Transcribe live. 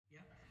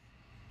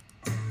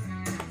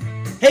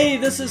Hey,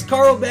 this is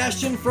Carl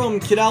Bastian from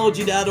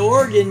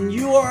Kidology.org, and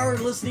you are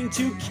listening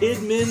to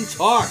Kidmin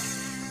Talk,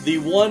 the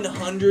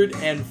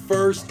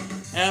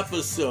 101st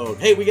episode.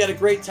 Hey, we got a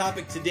great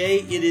topic today.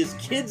 It is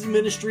kids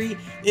ministry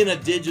in a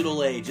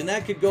digital age, and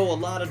that could go a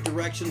lot of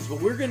directions, but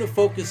we're going to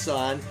focus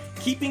on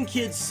keeping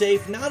kids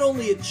safe, not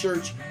only at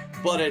church,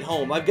 but at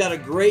home. I've got a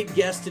great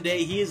guest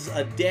today. He is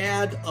a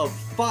dad of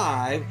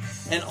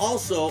 5 and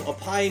also a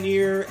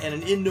pioneer and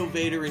an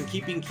innovator in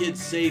keeping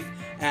kids safe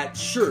at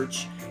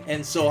church.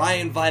 And so I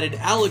invited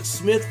Alex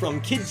Smith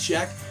from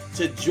KidCheck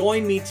to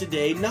join me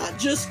today, not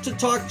just to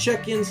talk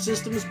check-in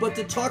systems, but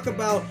to talk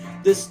about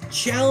this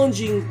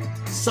challenging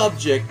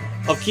subject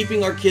of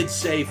keeping our kids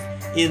safe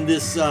in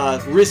this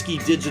risky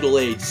digital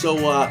age. So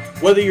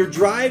whether you're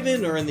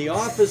driving or in the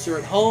office or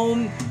at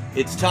home,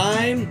 it's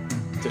time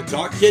to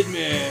talk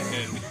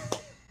Kidmin.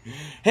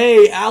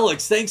 Hey,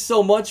 Alex, thanks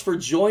so much for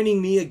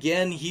joining me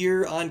again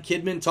here on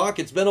Kidmin Talk.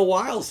 It's been a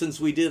while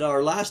since we did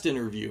our last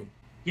interview.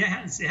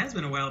 Yeah, it has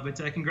been a while, but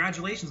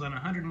congratulations on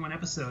 101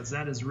 episodes.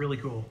 That is really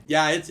cool.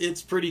 Yeah,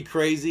 it's pretty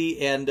crazy,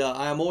 and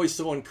I'm always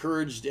so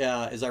encouraged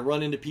as I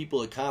run into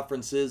people at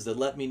conferences that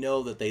let me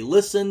know that they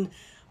listen.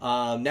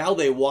 Now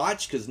they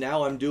watch, because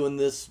now I'm doing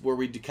this where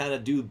we kind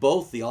of do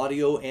both the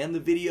audio and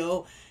the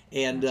video.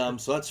 And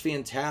so that's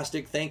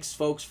fantastic. Thanks,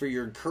 folks, for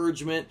your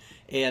encouragement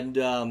and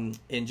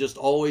just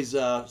always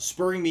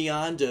spurring me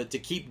on to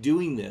keep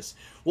doing this.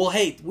 Well,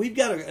 hey, we've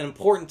got an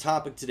important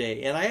topic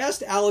today, and I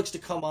asked Alex to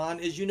come on.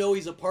 As you know,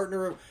 he's a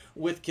partner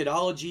with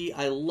Kidology.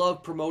 I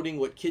love promoting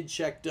what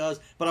KidCheck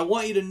does, but I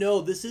want you to know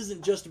this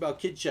isn't just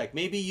about KidCheck.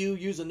 Maybe you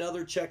use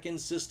another check-in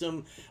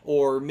system,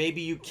 or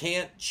maybe you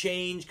can't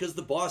change because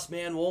the boss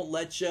man won't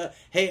let you.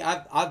 Hey,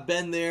 I've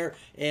been there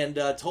and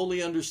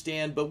totally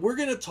understand, but we're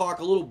going to talk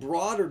a little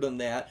broader than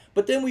that,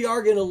 but then we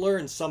are going to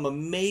learn some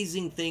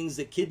amazing things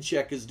that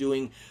KidCheck is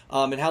doing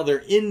and how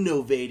they're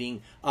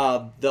innovating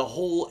the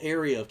whole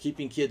area of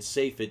keeping kids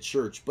safe at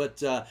church. But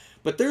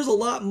there's a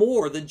lot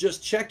more than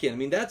just check-in. I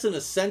mean, that's an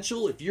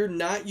essential. If you're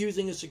not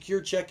using a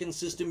secure check-in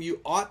system, you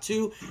ought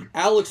to.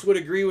 Alex would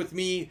agree with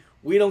me.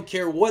 We don't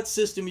care what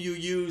system you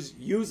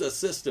use a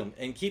system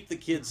and keep the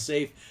kids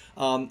safe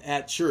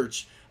at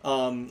church.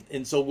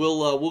 And so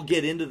we'll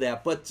get into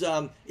that. But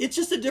it's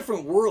just a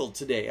different world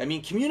today. I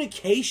mean,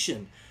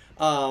 communication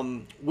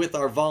with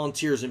our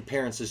volunteers and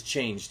parents has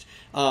changed.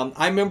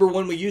 I remember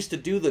when we used to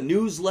do the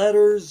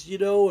newsletters,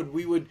 and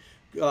we would.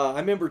 I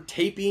remember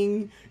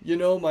taping,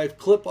 my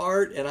clip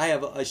art, and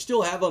I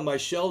still have on my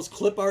shelves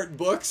clip art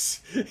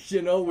books,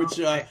 which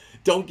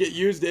don't get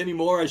used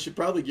anymore. I should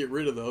probably get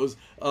rid of those.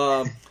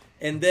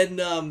 And then,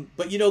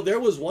 but there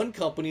was one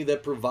company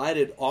that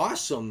provided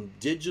awesome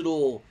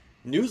digital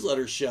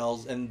newsletter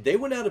shells, and they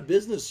went out of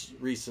business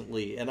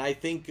recently. And I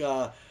think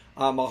my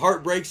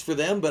heart breaks for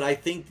them, but I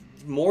think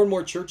more and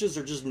more churches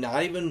are just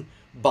not even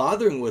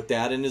bothering with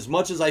that. And as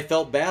much as I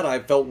felt bad, I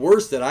felt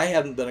worse that I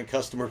hadn't been a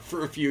customer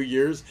for a few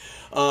years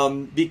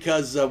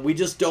because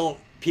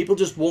people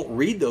just won't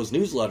read those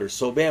newsletters.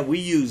 So man, we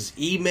use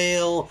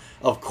email,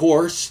 of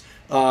course.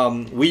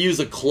 We use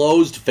a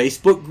closed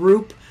Facebook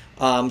group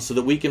so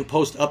that we can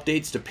post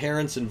updates to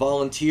parents and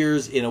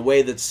volunteers in a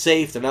way that's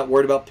safe. They're not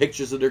worried about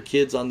pictures of their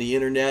kids on the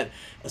internet.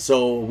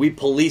 So we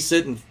police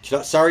it. And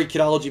sorry,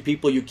 Kidology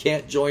people, you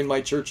can't join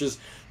my church's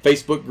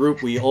Facebook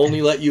group. We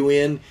only let you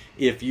in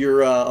if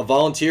you're a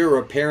volunteer or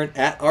a parent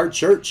at our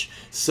church.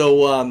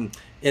 So,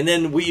 and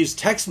then we use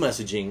text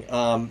messaging.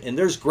 And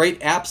there's great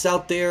apps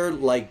out there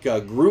like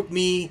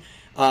GroupMe.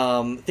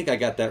 I think I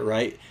got that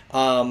right.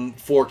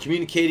 For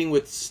communicating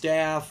with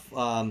staff.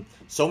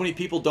 So many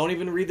people don't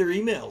even read their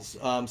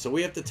emails. So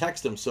we have to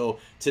text them. So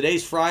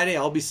today's Friday.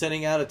 I'll be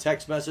sending out a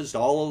text message to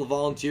all of the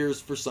volunteers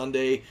for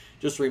Sunday,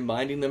 just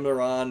reminding them they're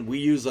on. We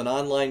use an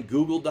online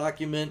Google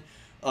document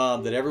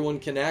that everyone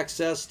can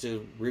access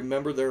to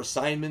remember their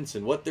assignments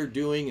and what they're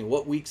doing and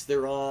what weeks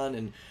they're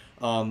on.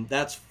 And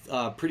that's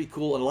pretty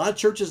cool. And a lot of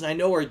churches I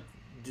know are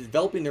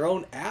developing their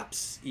own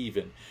apps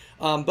even.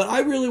 But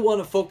I really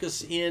want to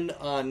focus in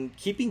on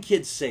keeping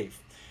kids safe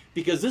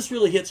because this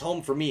really hits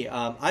home for me.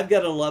 I've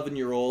got an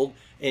 11-year-old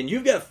and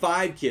you've got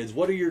 5 kids.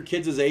 What are your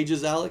kids'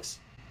 ages, Alex?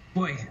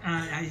 Boy,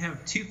 I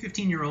have 2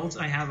 15-year-olds.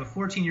 I have a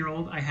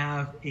 14-year-old. I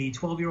have a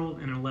 12-year-old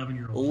and an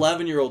 11-year-old.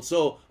 11-year-old.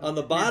 So on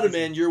the bottom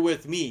end, you're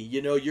with me.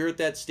 You're at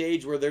that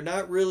stage where they're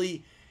not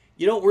really,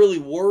 you don't really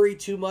worry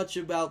too much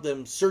about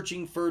them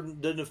searching for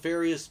the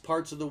nefarious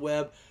parts of the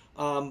web.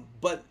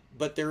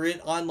 But their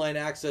online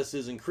access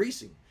is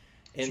increasing.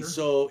 And Sure.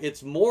 So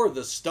it's more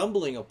the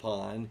stumbling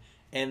upon.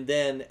 And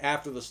then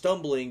after the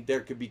stumbling, there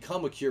could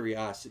become a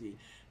curiosity.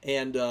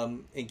 And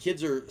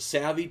kids are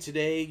savvy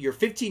today. Your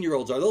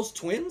 15-year-olds, are those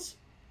twins?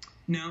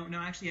 No,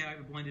 actually, I have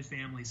a blended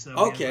family. So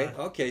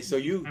okay. So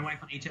my wife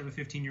and I each have a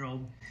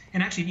 15-year-old.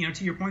 And actually,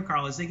 to your point,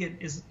 Carl, as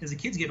the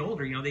kids get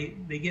older,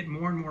 they get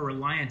more and more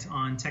reliant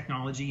on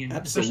technology and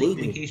especially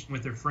communication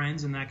with their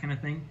friends and that kind of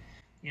thing.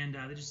 And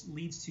that just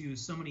leads to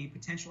so many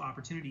potential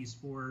opportunities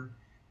for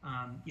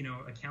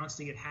accounts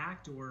to get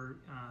hacked or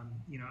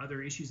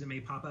other issues that may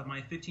pop up. My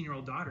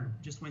 15-year-old daughter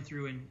just went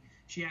through and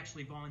she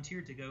actually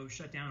volunteered to go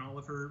shut down all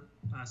of her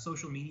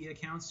social media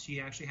accounts.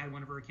 She actually had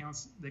one of her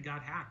accounts that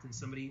got hacked, and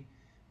somebody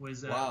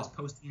was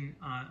posting,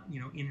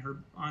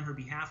 on her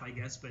behalf, I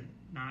guess, but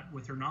not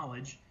with her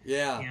knowledge.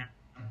 Yeah. And,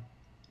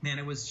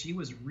 man, she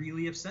was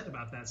really upset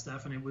about that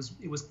stuff, and it was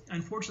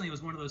unfortunately it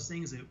was one of those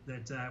things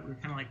that we were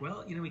kind of like,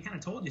 well, we kind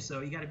of told you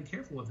so. You got to be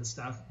careful with this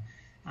stuff.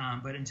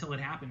 But until it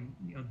happened,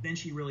 then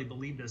she really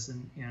believed us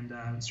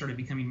and started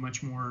becoming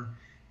much more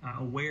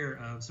aware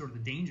of sort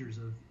of the dangers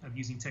of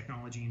using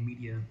technology and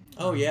media.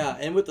 Oh yeah,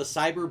 and with the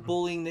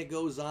cyberbullying that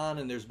goes on,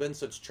 and there's been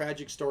such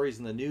tragic stories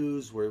in the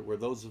news where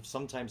those have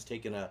sometimes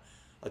taken a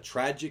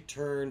tragic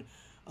turn.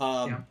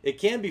 It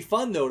can be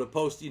fun though to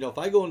post. If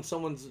I go and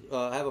someone's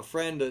have a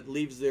friend that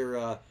leaves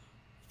their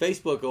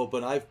Facebook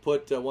open, I've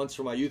put once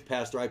for my youth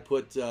pastor, I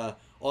put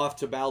off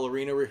to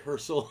ballerina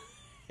rehearsal.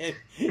 And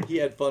he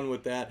had fun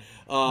with that.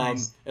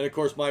 Nice. And of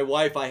course, my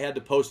wife, I had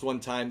to post one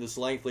time this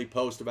lengthy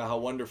post about how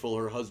wonderful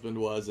her husband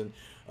was, and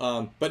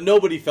but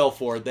nobody fell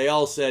for it. They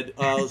all said,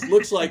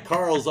 "Looks like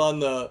Carl's on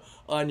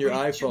your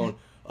iPhone."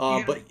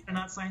 But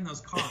not sign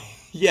those cards.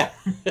 Yeah,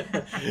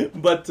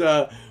 but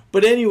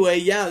anyway,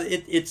 yeah,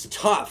 it's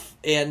tough,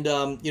 and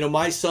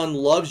my son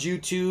loves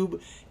YouTube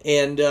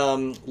and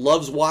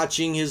loves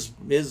watching his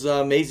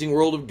Amazing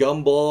World of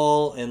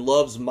Gumball and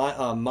loves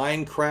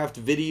Minecraft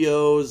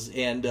videos,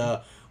 and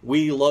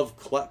we love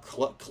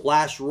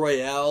Clash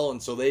Royale,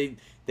 and so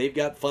they've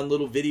got fun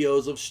little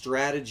videos of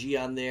strategy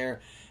on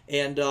there.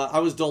 And I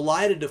was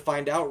delighted to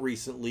find out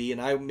recently,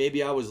 and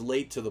maybe I was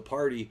late to the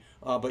party,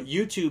 but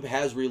YouTube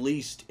has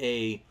released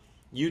a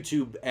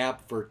YouTube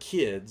app for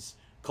kids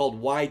called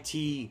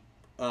YT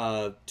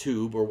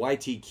Tube or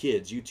YT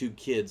Kids, YouTube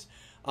Kids.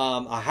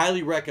 I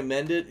highly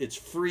recommend it. It's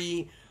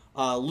free.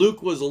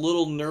 Luke was a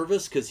little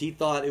nervous because he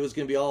thought it was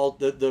going to be all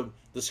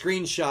the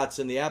screenshots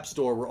in the App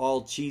Store were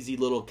all cheesy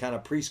little kind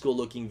of preschool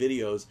looking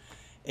videos,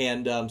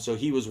 and so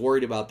he was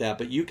worried about that.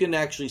 But you can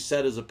actually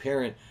set as a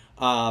parent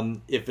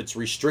if it's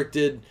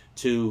restricted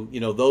to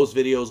those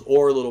videos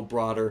or a little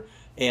broader.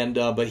 And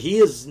but he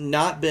has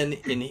not been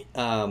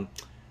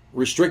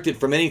restricted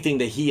from anything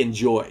that he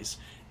enjoys,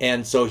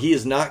 and so he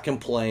has not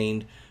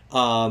complained.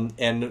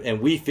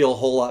 And we feel a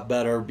whole lot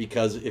better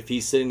because if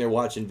he's sitting there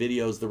watching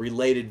videos, the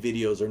related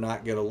videos are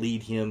not going to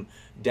lead him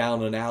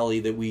down an alley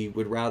that we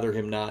would rather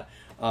him not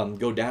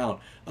go down.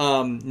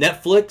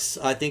 Netflix,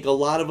 I think a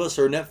lot of us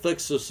are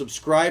Netflix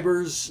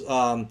subscribers,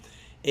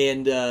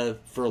 and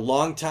for a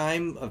long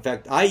time, in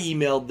fact, I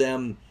emailed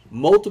them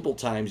multiple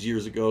times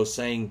years ago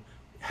saying,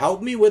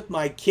 help me with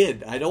my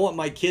kid. I don't want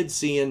my kid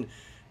seeing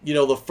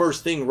the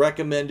first thing,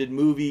 recommended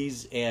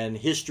movies and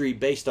history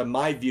based on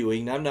my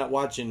viewing. I'm not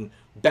watching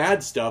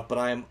bad stuff, but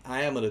I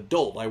am an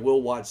adult. I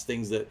will watch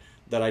things that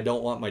I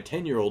don't want my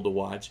 10-year-old to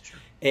watch.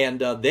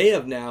 And they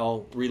have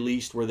now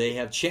released where they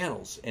have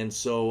channels. And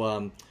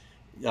so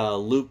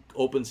Luke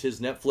opens his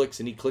Netflix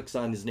and he clicks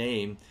on his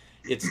name.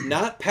 It's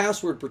not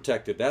password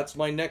protected. That's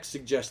my next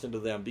suggestion to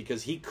them,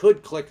 because he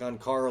could click on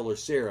Carl or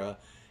Sarah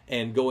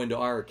and go into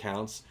our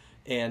accounts.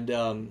 And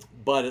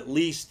but at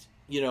least,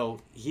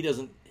 he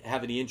doesn't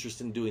have any interest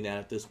in doing that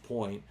at this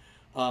point.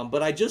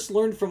 But I just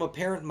learned from a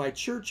parent in my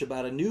church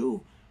about a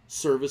new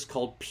service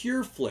called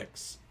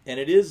PureFlix, and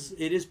it is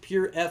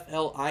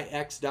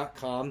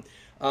pureflix.com.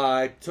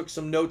 I took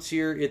some notes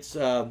here. It's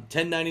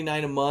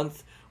 $10.99 a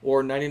month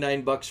or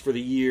 $99 for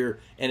the year,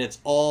 and it's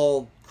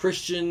all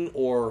Christian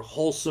or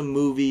wholesome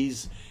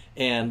movies.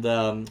 And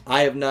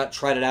I have not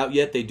tried it out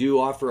yet. They do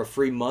offer a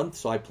free month,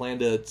 so I plan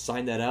to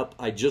sign that up.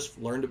 I just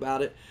learned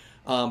about it.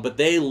 But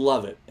they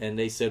love it, and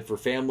they said for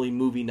family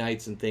movie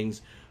nights and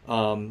things,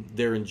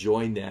 they're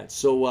enjoying that.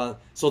 So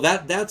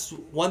that's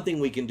one thing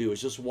we can do, is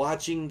just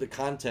watching the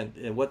content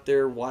and what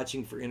they're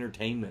watching for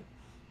entertainment.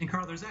 And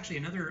Carl, there's actually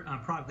another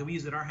product that we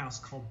use at our house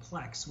called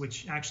Plex,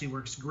 which actually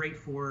works great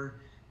for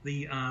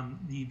the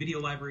video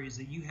libraries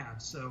that you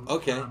have. So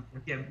okay,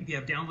 if you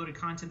have downloaded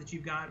content that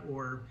you've got,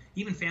 or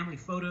even family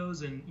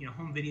photos and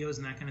home videos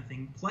and that kind of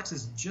thing, Plex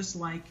is just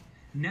like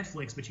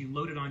Netflix, but you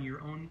load it on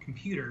your own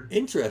computer.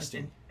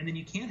 Interesting. And then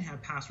you can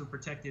have password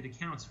protected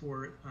accounts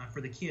for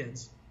the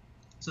kids,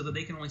 so that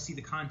they can only see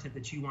the content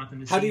that you want them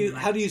to see.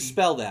 How do you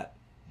spell that?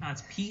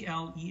 It's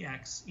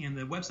PLEX, and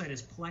the website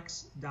is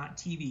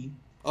plex.tv.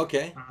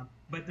 Okay.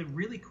 But the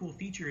really cool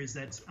feature is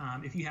that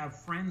if you have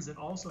friends that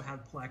also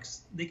have Plex,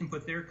 they can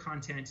put their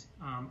content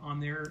on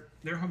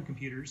their home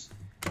computers,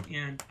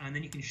 and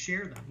then you can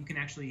share them. You can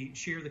actually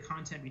share the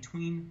content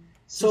between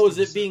systems. So is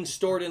it being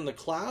stored in the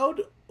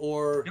cloud,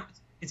 or? No,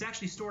 it's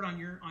actually stored on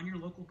your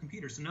local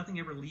computer, so nothing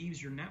ever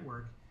leaves your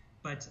network.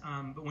 But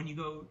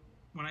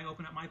when I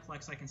open up my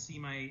Plex, I can see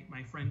my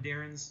friend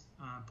Darren's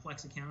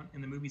Plex account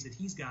and the movies that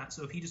he's got.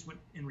 So if he just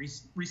went and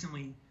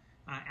recently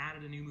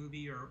added a new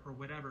movie or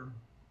whatever,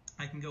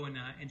 I can go and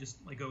just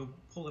go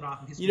pull it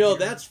off.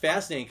 That's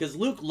fascinating, because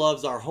Luke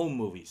loves our home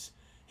movies.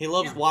 He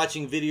loves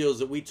watching videos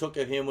that we took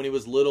of him when he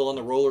was little on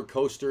the roller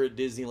coaster at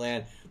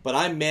Disneyland. But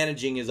I'm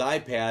managing his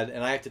iPad,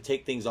 and I have to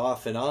take things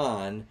off and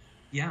on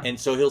Yeah. And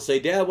so he'll say,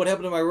 Dad, what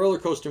happened to my roller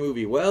coaster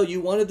movie? Well, you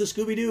wanted the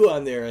Scooby-Doo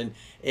on there.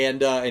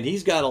 And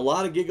he's got a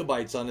lot of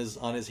gigabytes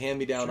on his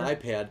hand-me-down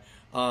iPad.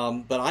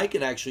 But I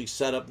can actually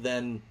set up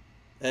then,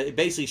 it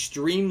basically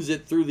streams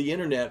it through the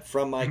internet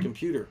from my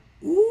computer.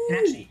 Ooh. And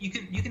actually,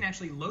 you can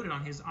actually load it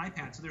on his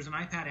iPad. So there's an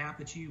iPad app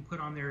that you put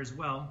on there as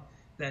well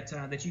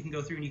that you can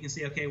go through and you can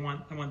say, okay, I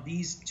want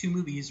these 2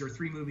 movies or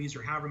 3 movies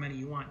or however many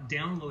you want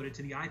downloaded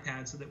to the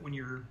iPad, so that when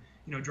you're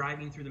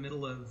driving through the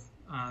middle of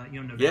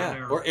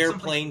Nevada or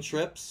airplane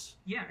trips.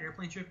 Yeah,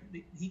 airplane trip.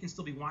 He can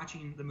still be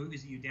watching the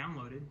movies that you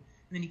downloaded, and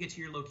then you get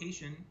to your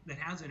location that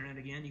has internet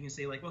again. You can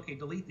say like, okay,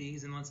 delete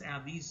these and let's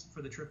add these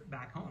for the trip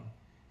back home,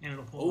 and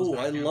it'll pull. Oh,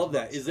 I love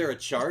that. Is there a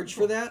charge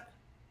for that?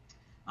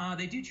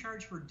 They do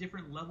charge for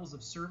different levels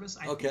of service.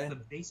 I think the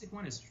basic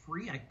one is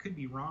free. I could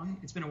be wrong.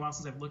 It's been a while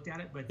since I've looked at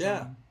it, but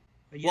yeah.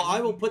 Well,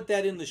 I will put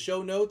that in the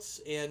show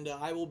notes, and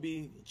I will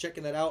be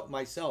checking that out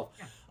myself.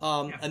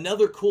 Yeah.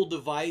 Another cool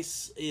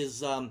device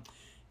is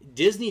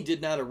Disney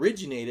did not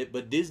originate it,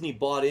 but Disney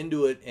bought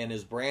into it and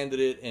has branded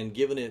it and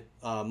given it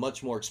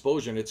much more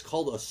exposure, and it's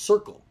called a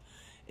Circle.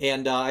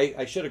 And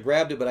I should have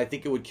grabbed it, but I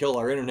think it would kill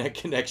our internet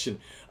connection.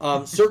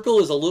 Circle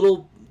is a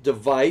little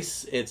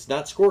device. It's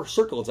not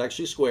circle. It's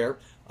actually square.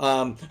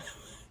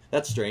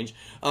 That's strange.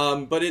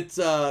 But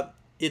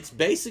it's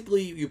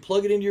basically, you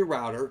plug it into your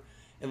router,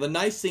 and the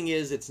nice thing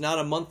is it's not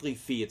a monthly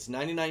fee. It's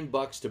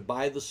 $99 to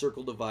buy the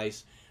Circle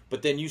device,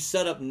 but then you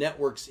set up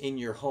networks in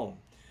your home.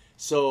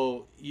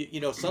 So,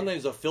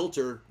 sometimes a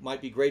filter might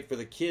be great for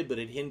the kid, but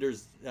it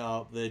hinders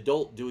the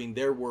adult doing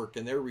their work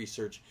and their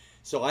research.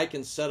 So I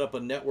can set up a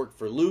network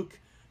for Luke,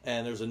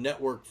 and there's a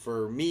network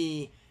for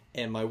me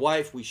and my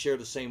wife. We share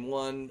the same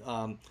one.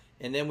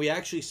 And then we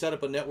actually set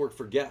up a network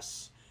for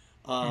guests.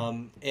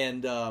 And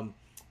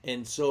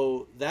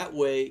so that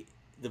way,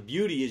 the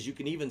beauty is you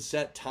can even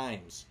set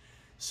times.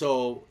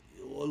 So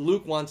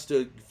Luke wants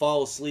to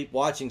fall asleep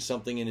watching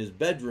something in his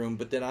bedroom,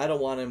 but then I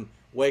don't want him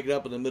waking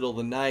up in the middle of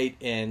the night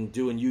and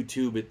doing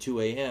YouTube at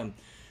 2 a.m.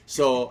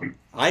 So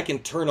I can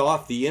turn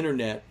off the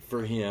internet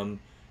for him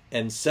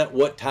and set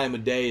what time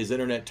of day his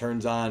internet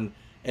turns on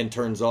and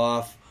turns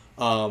off.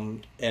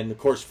 And of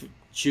course,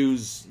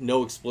 choose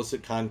no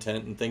explicit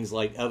content and things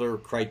like other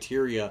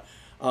criteria.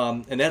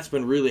 And that's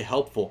been really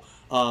helpful.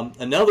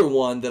 Another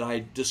one that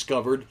I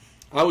discovered,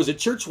 I was at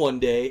church one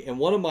day and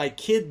one of my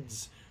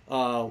kids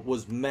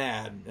was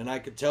mad, and I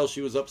could tell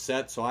she was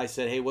upset. So I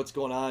said, hey, what's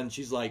going on? And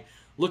she's like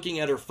looking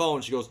at her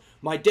phone. She goes,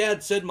 my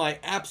dad said my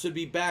apps would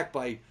be back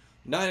by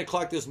 9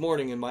 o'clock this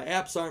morning and my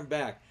apps aren't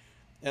back.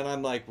 And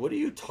I'm like, what are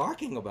you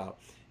talking about?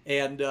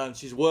 And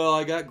she's, well,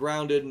 I got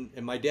grounded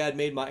and my dad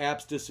made my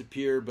apps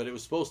disappear, but it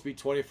was supposed to be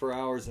 24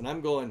 hours. And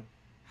I'm going,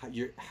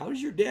 how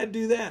does your dad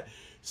do that?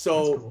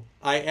 So cool.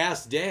 I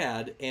asked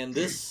Dad, and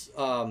this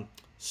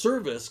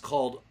service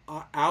called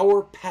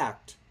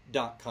OurPact.com,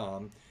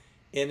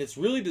 and it's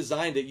really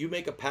designed that you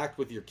make a pact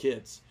with your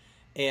kids.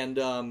 And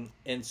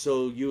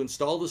so you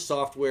install the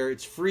software.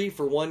 It's free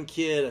for one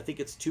kid. I think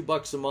it's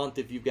 $2 a month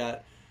if you've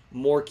got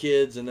more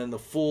kids, and then the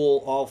full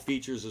all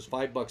features is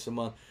 $5 a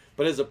month.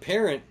 But as a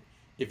parent,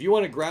 if you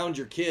want to ground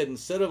your kid,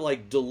 instead of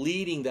like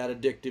deleting that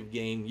addictive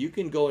game, you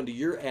can go into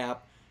your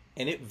app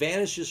and it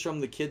vanishes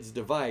from the kid's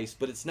device,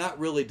 but it's not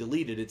really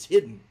deleted, it's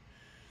hidden.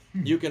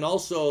 You can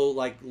also,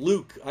 like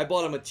Luke, I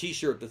bought him a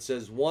t-shirt that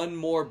says one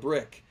more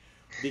brick,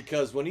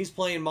 because when he's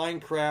playing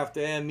Minecraft,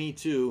 and me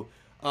too,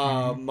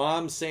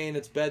 Mom's saying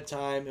it's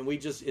bedtime, and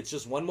it's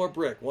just one more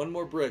brick.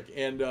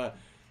 And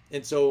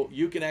so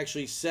you can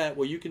actually set,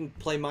 you can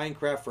play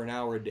Minecraft for an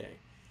hour a day.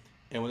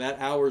 And when that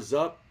hour's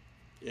up,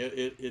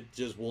 it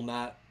just will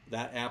not,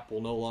 that app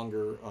will no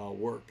longer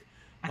work.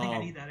 I think I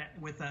need that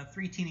with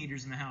 3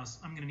 teenagers in the house.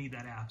 I'm going to need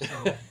that app.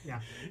 So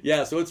yeah.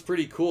 Yeah, so it's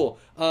pretty cool.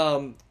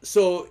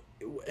 So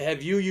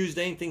have you used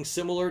anything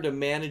similar to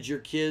manage your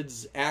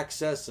kids'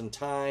 access and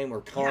time or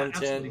content? Yeah,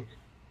 absolutely.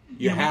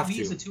 You have to. We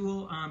use a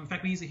tool. In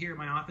fact, we use it here at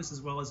my office as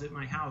well as at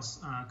my house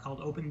called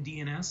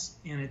OpenDNS,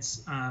 and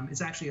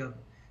it's actually a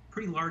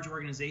pretty large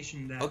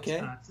organization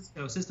that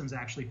Cisco Systems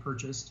actually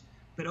purchased.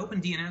 But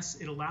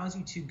OpenDNS, it allows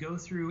you to go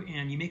through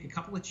and you make a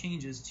couple of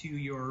changes to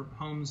your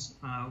home's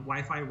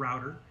Wi-Fi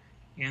router,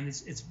 and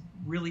it's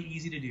really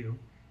easy to do.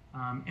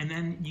 And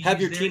then you have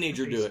your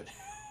teenager do it.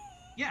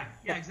 Yeah,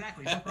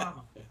 exactly, no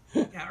problem.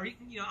 Yeah, or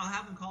I'll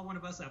have them call one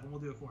of us up and we'll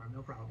do it for them,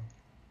 no problem.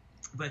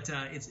 But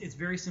it's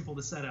very simple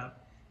to set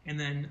up. And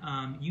then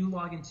you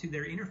log into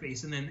their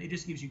interface, and then it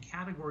just gives you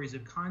categories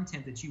of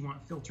content that you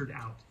want filtered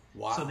out.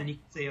 Wow. So then you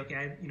can say,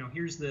 okay,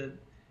 here's the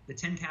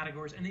 10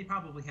 categories, and they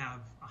probably have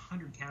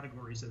 100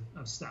 categories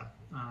of stuff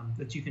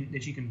that you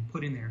can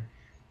put in there.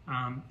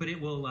 But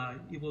it won't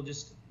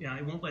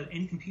let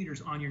any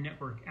computers on your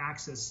network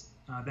access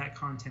that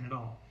content at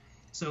all.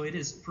 So it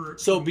is for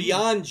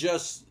beyond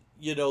just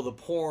the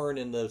porn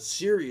and the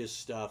serious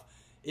stuff,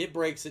 it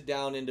breaks it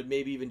down into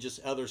maybe even just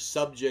other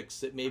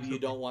subjects that maybe you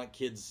don't want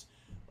kids.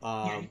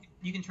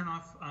 You can turn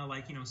off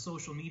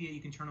social media.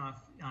 You can turn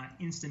off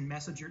instant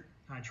messenger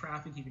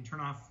traffic. You can turn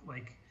off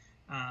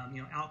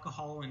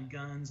alcohol and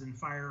guns and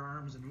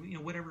firearms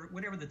and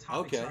whatever the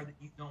topics are that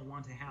you don't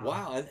want to have.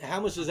 Wow, and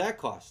how much does that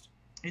cost?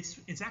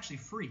 It's actually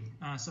free,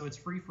 so it's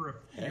free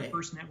for your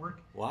first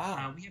network.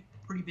 Wow. We have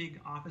a pretty big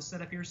office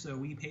set up here, so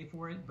we pay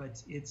for it,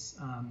 but it's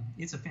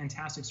a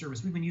fantastic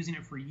service. We've been using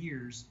it for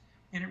years,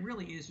 and it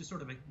really is just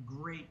sort of a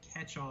great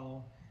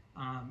catch-all,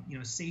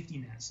 safety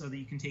net, so that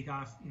you can take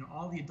off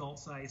all the adult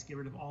sites, get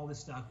rid of all this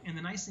stuff. And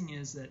the nice thing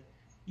is that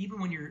even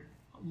when you're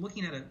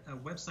looking at a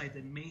website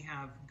that may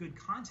have good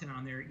content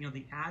on there,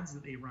 the ads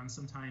that they run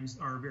sometimes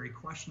are very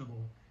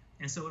questionable.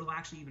 And so it'll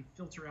actually even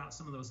filter out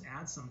some of those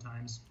ads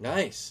sometimes.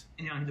 Nice.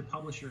 And who the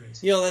publisher is.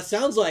 That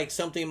sounds like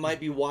something might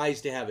be wise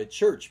to have at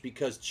church,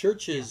 because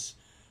churches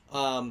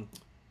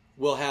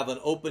will have an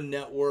open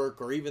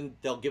network, or even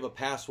they'll give a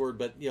password,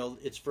 but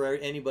it's for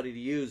anybody to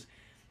use.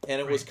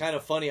 And it was kind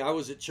of funny. I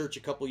was at church a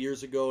couple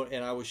years ago,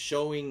 and I was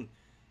showing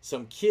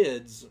some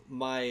kids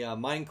my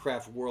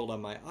Minecraft world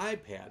on my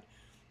iPad.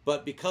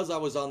 But because I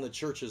was on the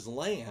church's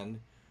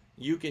land,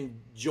 you can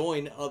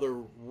join other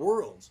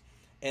worlds.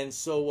 And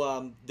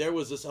so there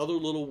was this other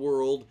little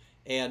world,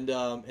 and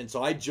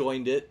so I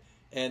joined it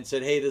and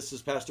said, "Hey, this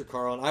is Pastor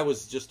Carl." And I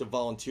was just a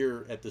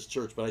volunteer at this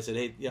church, but I said,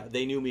 "Hey,"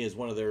 they knew me as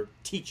one of their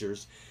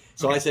teachers.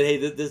 So I said, "Hey,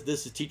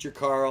 this is Teacher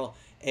Carl."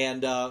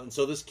 And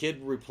so this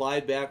kid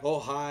replied back, "Oh,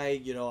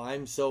 hi,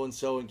 I'm so and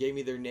so," and gave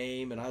me their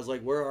name. And I was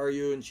like, "Where are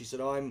you?" And she said,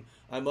 "Oh,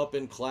 I'm up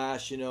in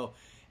class,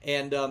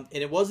 And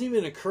it wasn't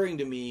even occurring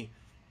to me,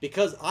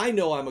 because I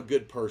know I'm a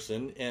good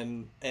person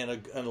and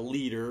a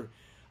leader.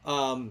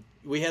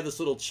 We had this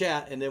little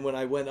chat, and then when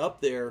I went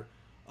up there,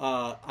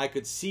 I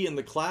could see in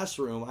the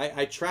classroom,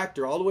 I tracked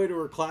her all the way to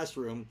her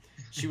classroom.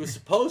 She was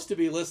supposed to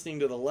be listening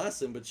to the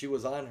lesson, but she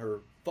was on her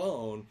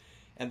phone.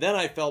 And then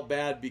I felt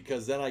bad,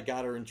 because then I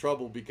got her in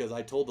trouble, because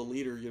I told the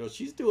leader,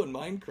 she's doing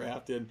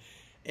Minecraft.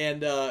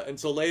 And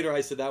so later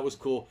I said that was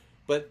cool.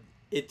 But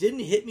it didn't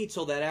hit me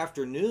till that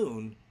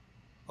afternoon.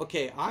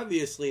 Okay,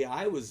 obviously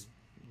I was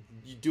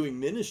doing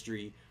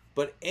ministry,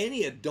 but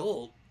any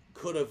adult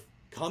could have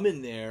come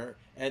in there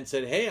and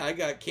said, "Hey, I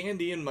got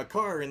candy in my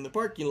car in the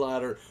parking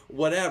lot," or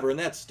whatever. And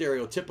that's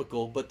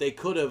stereotypical, but they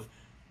could have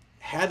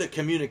had a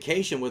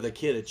communication with a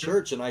kid at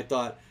church. And I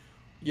thought,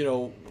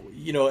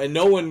 and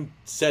no one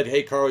said,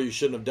 "Hey, Carl, you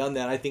shouldn't have done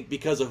that." I think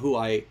because of who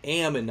I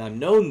am and I'm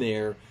known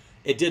there,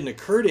 it didn't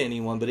occur to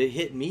anyone, but it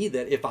hit me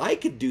that if I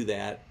could do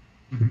that,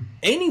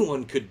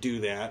 anyone could do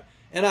that.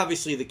 And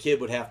obviously the kid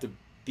would have to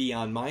be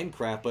on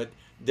Minecraft, but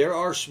there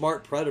are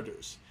smart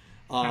predators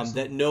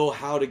that know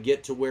how to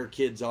get to where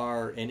kids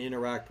are and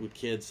interact with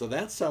kids. So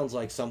that sounds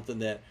like something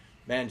that,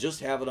 man,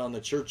 just have it on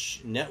the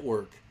church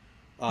network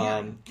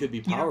could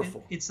be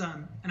powerful. It's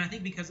and I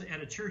think because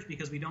at a church,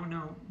 because we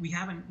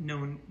haven't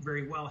known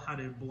very well how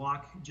to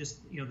block just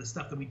the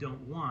stuff that we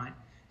don't want.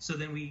 So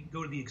then we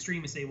go to the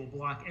extreme and say we'll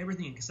block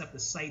everything except the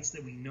sites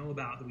that we know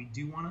about that we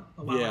do want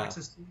to allow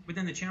access to. But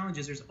then the challenge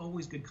is there's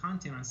always good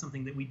content on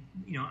something that we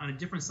on a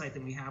different site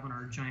than we have on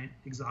our giant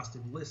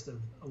exhaustive list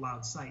of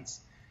allowed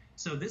sites.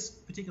 So this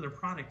particular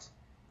product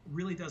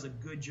really does a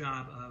good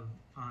job of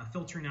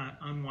filtering out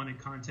unwanted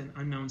content,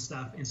 unknown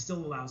stuff, and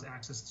still allows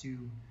access to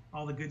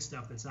all the good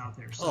stuff that's out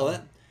there. So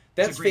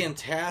that's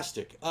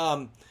fantastic.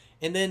 And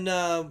then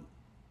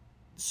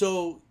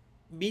so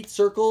Meet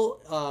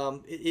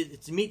Circle,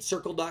 it's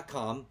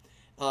meetcircle.com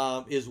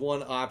is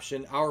one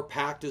option. Our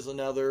Pact is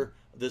another.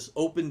 This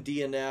Open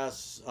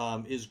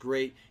DNS is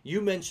great.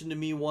 You mentioned to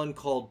me one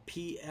called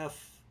PF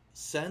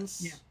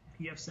Sense. Yeah.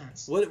 PF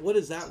Sense. What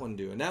does that one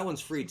do? And that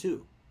one's free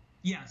too.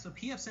 Yeah, so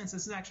PF Sense,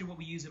 this is actually what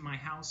we use at my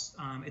house.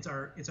 It's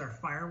our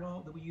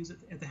firewall that we use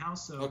at the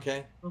house. So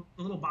the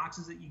little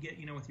boxes that you get,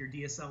 with your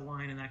DSL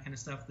line and that kind of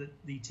stuff, that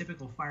the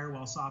typical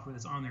firewall software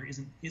that's on there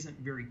isn't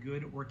very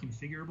good or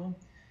configurable.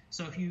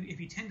 So if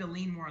you tend to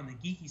lean more on the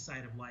geeky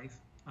side of life,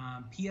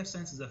 PF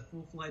Sense is a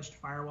full-fledged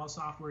firewall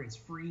software. It's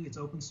free. It's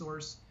open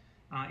source.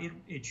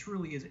 It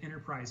truly is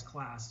enterprise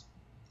class,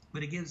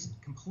 but it gives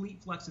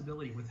complete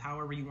flexibility with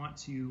however you want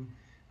to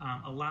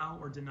allow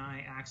or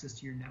deny access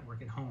to your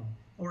network at home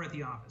or at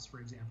the office, for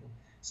example.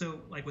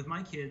 So like with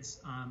my kids,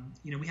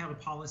 we have a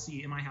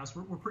policy in my house.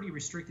 We're pretty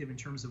restrictive in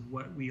terms of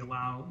what we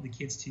allow the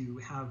kids to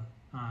have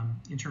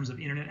in terms of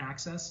internet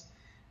access.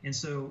 And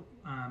so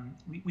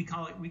we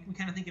call it, we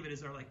kind of think of it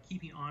as our like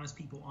keeping honest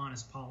people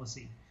honest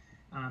policy.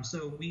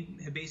 So we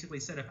have basically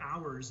set up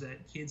hours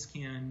that kids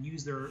can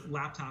use their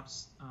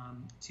laptops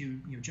to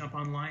jump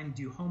online,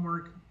 do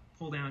homework,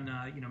 pull down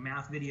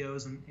math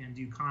videos and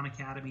do Khan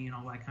Academy and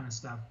all that kind of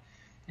stuff.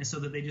 And so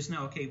that they just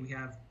know, okay, we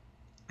have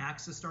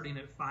access starting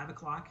at 5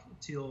 o'clock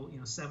till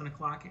 7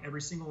 o'clock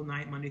every single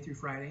night, Monday through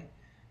Friday.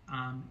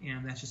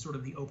 And that's just sort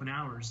of the open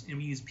hours. And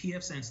we use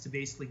PF Sense to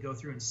basically go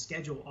through and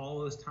schedule all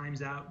those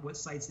times out, what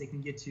sites they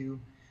can get to,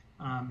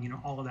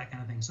 all of that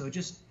kind of thing. So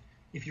just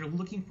if you're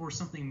looking for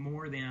something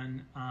more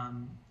than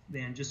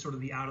just sort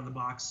of the out of the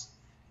box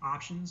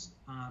options,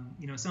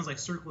 it sounds like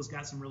Circle has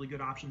got some really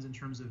good options in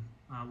terms of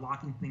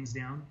locking things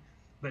down.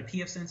 But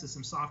PF Sense is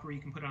some software you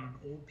can put on an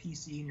old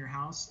PC in your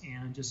house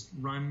and just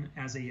run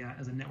as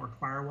a network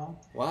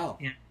firewall. Wow!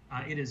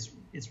 And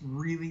it's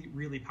really,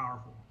 really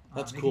powerful.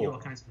 That's they cool. can do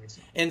all kinds of great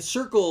stuff. And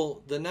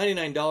Circle, the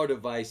 $99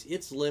 device,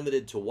 it's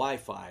limited to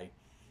Wi-Fi.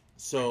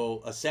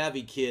 So a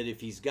savvy kid,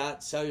 if he's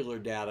got cellular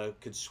data,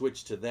 could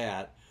switch to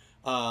that.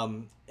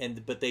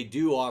 But they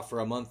do offer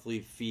a monthly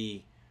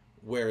fee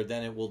where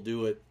then it will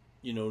do it,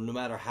 no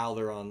matter how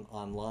they're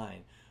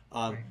online.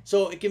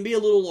 So it can be a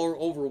little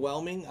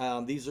overwhelming.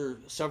 These are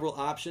several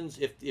options.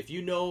 If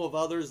you know of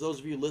others, those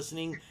of you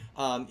listening,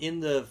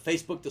 in the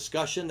Facebook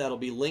discussion that'll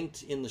be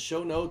linked in the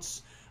show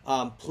notes,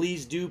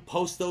 please do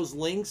post those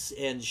links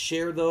and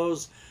share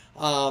those.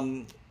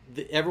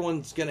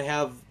 Everyone's going to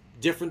have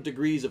different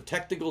degrees of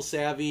technical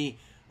savvy,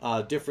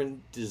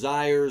 different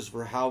desires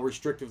for how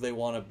restrictive they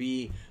want to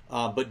be,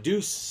 but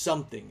do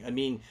something. I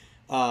mean,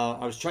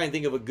 I was trying to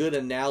think of a good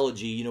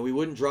analogy. We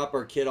wouldn't drop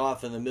our kid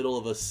off in the middle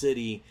of a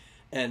city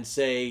and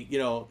say,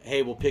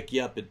 hey, we'll pick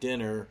you up at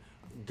dinner,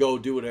 go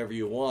do whatever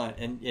you want.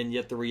 And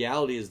yet the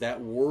reality is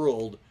that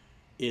world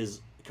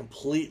is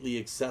completely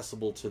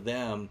accessible to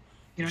them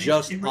on a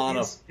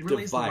device. It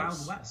really is the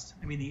Wild West.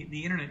 I mean,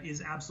 the internet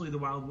is absolutely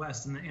the Wild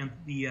West, and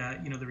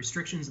the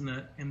restrictions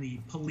and the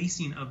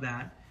policing of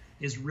that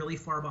is really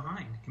far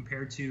behind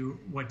compared to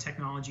what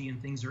technology and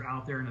things are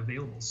out there and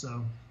available.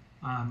 So,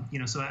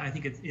 so I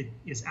think it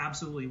is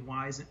absolutely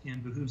wise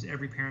and behooves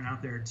every parent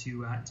out there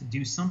to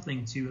do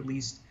something to at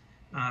least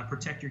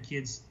protect your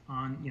kids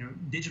on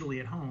digitally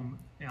at home,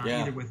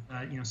 either with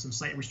some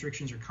site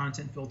restrictions or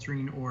content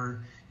filtering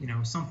or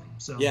something.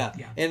 So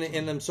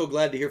and I'm so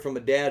glad to hear from a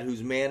dad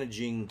who's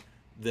managing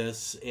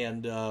this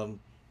and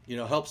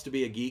helps to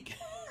be a geek.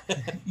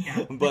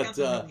 But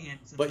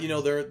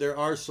there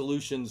are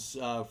solutions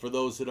for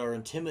those that are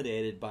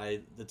intimidated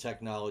by the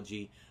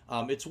technology.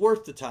 It's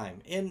worth the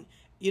time, and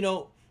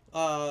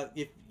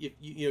if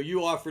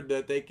you offered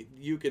that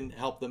you can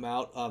help them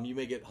out. You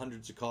may get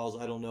hundreds of calls.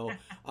 I don't know,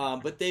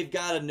 but they've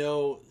got to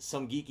know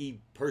some geeky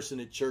person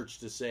at church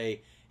to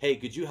say, "Hey,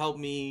 could you help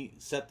me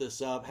set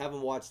this up? Have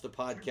them watch the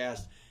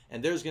podcast."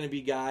 And there's going to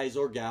be guys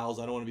or gals.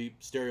 I don't want to be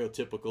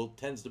stereotypical.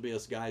 Tends to be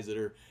us guys that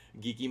are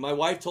geeky. My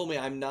wife told me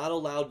I'm not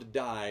allowed to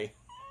die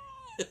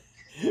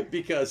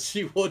because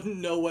she wouldn't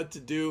know what to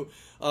do.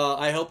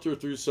 I helped her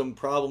through some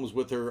problems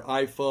with her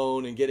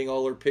iPhone and getting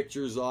all her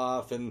pictures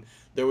off, and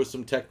there was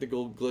some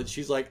technical glitch.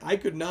 She's like, I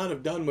could not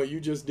have done what you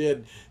just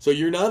did, so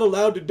you're not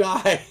allowed to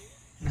die.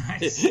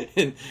 Nice.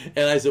 and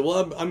I said,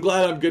 well, I'm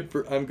glad I'm good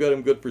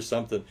for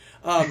something.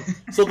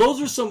 So those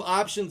are some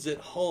options at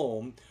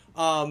home.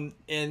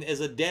 And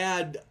as a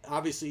dad,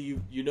 obviously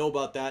you know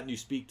about that and you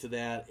speak to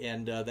that,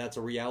 and that's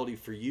a reality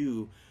for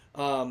you.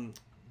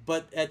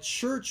 But at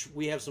church,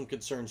 we have some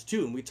concerns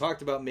too, and we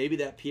talked about maybe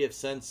that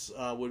pfSense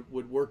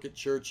would work at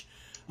church.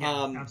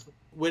 Absolutely.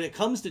 When it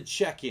comes to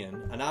check-in,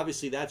 and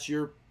obviously that's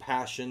your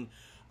passion,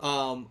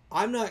 I'm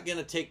not going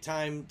to take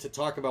time to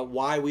talk about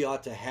why we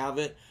ought to have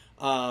it.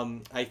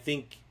 I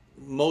think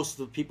most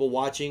of the people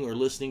watching or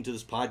listening to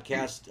this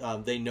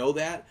podcast, they know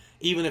that.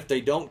 Even if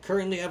they don't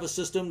currently have a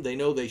system, they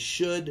know they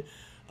should,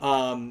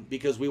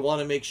 because we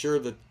want to make sure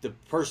that the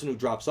person who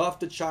drops off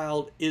the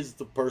child is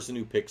the person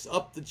who picks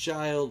up the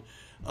child.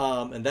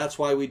 And that's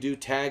why we do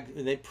tag.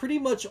 And they pretty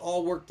much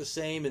all work the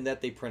same in that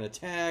they print a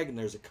tag and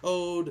there's a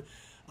code.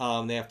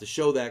 They have to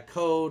show that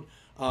code.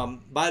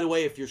 By the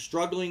way, if you're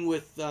struggling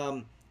with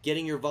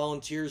getting your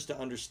volunteers to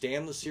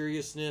understand the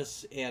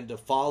seriousness and to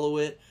follow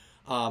it,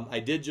 I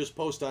did just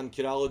post on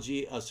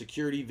Kidology a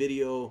security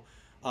video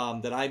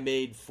that I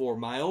made for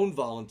my own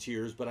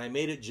volunteers, but I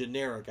made it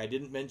generic. I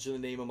didn't mention the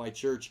name of my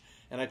church,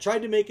 and I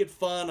tried to make it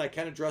fun. I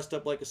kind of dressed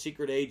up like a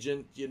secret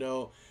agent,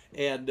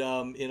 and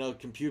in a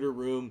computer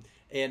room,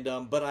 and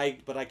but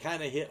I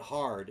kind of hit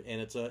hard. And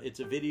it's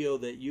a video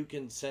that you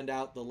can send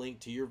out the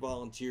link to your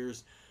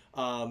volunteers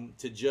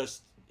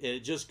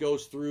it just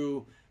goes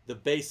through the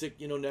basic,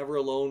 never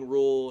alone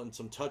rule and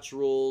some touch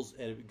rules,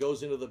 and it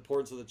goes into the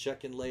importance of the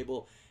check-in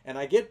label. And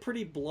I get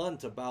pretty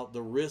blunt about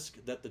the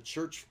risk that the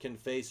church can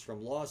face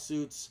from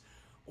lawsuits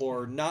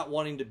or not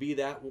wanting to be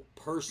that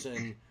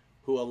person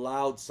who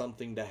allowed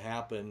something to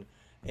happen.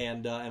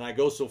 And I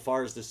go so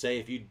far as to say,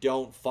 if you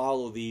don't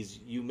follow these,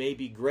 you may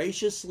be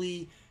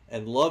graciously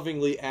and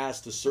lovingly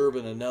asked to serve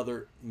in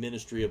another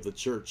ministry of the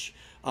church.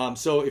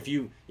 So if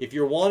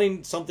you're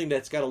wanting something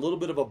that's got a little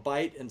bit of a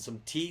bite and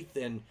some teeth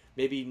and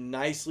maybe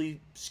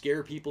nicely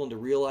scare people into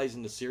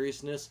realizing the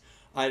seriousness,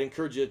 I'd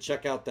encourage you to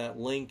check out that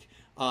link.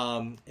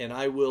 And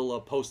I will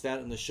post that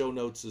in the show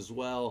notes as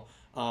well,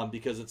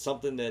 because it's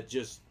something that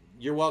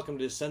you're welcome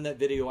to send that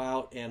video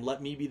out and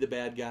let me be the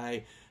bad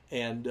guy.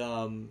 And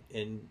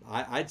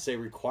I'd say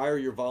require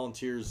your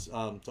volunteers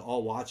to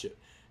all watch it.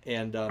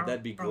 And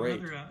that'd be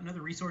great.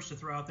 Another resource to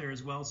throw out there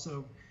as well.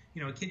 So,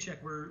 at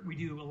KidCheck, we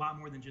do a lot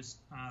more than just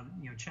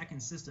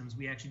check-in systems.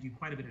 We actually do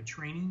quite a bit of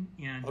training,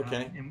 and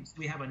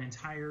we have an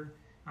entire.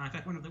 In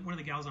fact, one of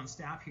the gals on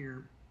staff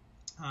here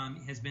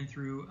has been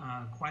through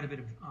quite a bit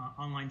of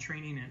online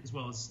training as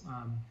well as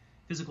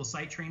physical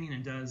site training,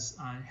 and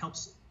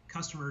helps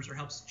customers or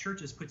helps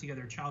churches put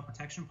together a child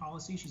protection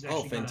policy. She's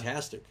actually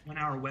fantastic. got a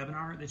 1-hour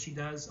webinar that she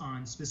does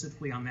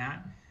specifically on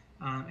that.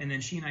 And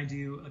then she and I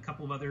do a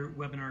couple of other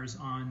webinars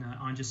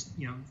on just,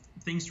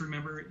 things to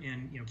remember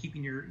and,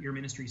 keeping your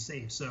ministry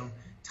safe. So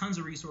tons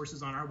of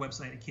resources on our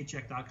website at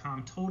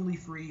kidcheck.com, totally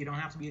free. You don't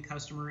have to be a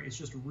customer. It's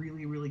just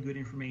really, really good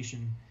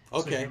information.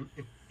 Okay.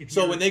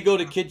 So when they go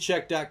to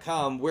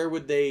kidcheck.com, where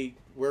would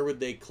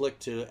they click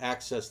to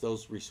access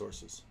those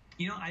resources?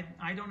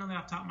 I don't know that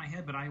off the top of my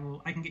head, but I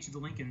can get you the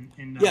link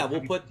and yeah,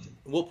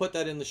 we'll put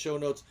that in the show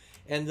notes.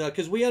 And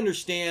because we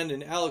understand,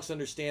 and Alex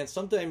understands,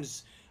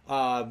 sometimes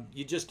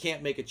you just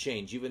can't make a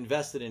change. You've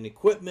invested in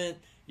equipment,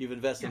 you've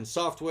invested in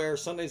software.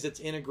 Sometimes it's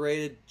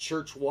integrated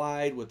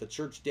church-wide with the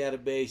church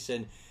database,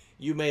 and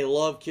you may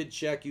love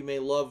KidCheck, you may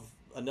love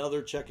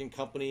another checking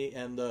company,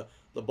 and the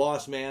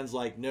boss man's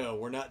like, no,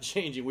 we're not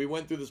changing. We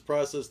went through this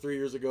process 3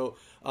 years ago.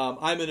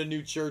 I'm in a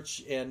new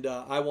church, and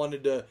I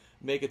wanted to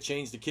make a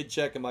change to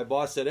KidCheck, and my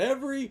boss said,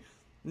 every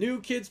new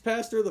kids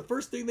pastor, the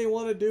first thing they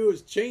want to do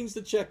is change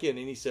the check-in.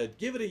 And he said,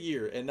 give it a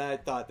year. And I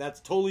thought, that's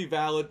totally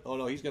valid. Oh,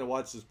 no, he's going to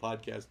watch this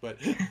podcast. But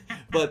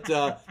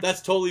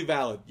that's totally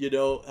valid.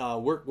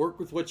 Work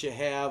with what you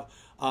have.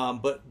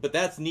 But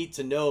that's neat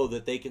to know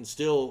that they can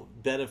still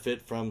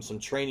benefit from some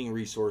training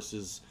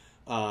resources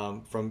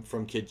from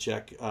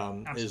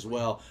KidCheck as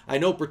well. I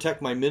know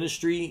Protect My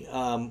Ministry,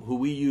 who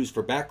we use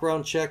for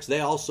background checks,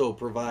 they also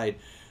provide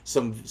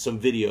some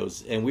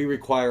videos, and we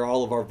require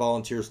all of our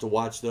volunteers to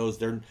watch those.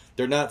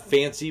 They're not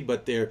fancy,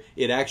 but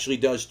it actually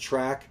does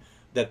track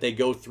that they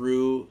go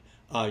through.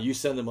 You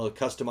send them a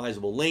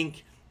customizable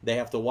link. They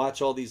have to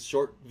watch all these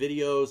short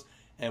videos,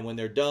 and when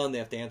they're done, they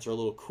have to answer a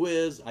little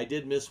quiz. I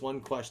did miss one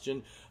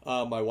question.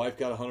 My wife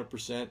got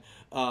 100%.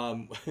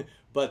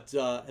 But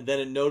and then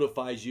it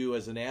notifies you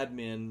as an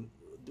admin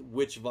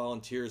which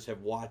volunteers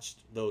have watched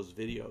those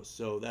videos.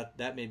 So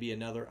that may be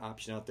another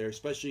option out there,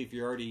 especially if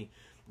you're already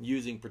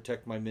using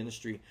Protect My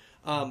Ministry.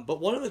 But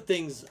one of the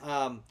things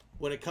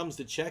when it comes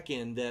to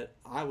check-in that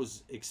I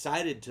was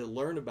excited to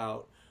learn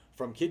about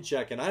from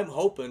KidCheck, and I'm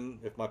hoping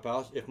if my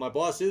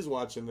boss is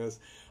watching this,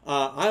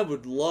 I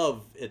would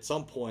love at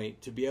some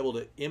point to be able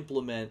to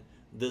implement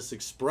this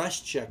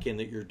express check-in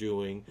that you're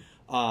doing.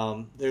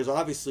 There's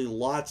obviously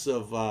lots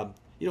of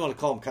you don't want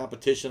to call them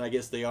competition, I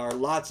guess they are.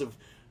 Lots of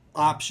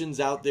options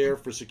out there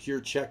for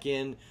secure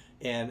check-in,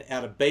 and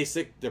at a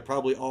basic, they're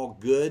probably all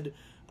good.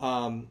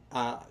 Some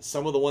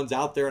of the ones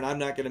out there, and I'm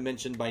not going to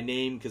mention by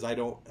name because I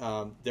don't,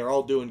 they're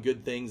all doing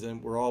good things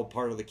and we're all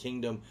part of the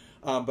kingdom.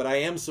 But I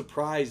am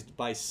surprised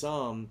by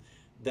some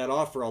that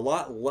offer a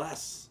lot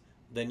less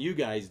than you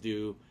guys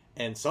do,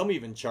 and some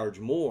even charge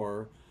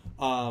more.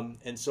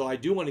 And so I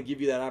do want to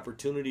give you that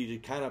opportunity to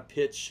kind of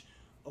pitch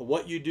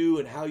what you do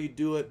and how you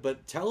do it.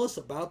 But tell us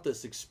about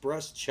this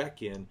express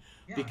check-in,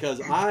 because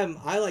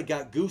I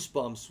got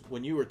goosebumps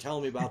when you were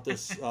telling me about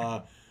this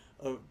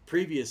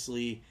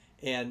previously.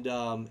 And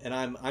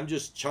I'm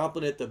just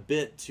chomping at the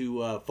bit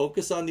to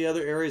focus on the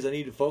other areas I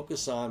need to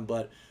focus on.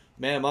 But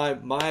man,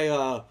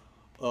 my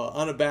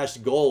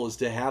unabashed goal is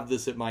to have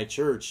this at my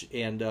church,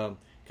 and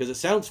because it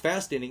sounds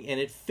fascinating and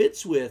it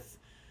fits with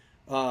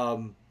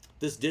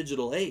this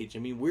digital age. I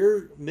mean,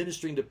 we're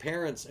ministering to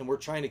parents and we're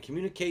trying to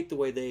communicate the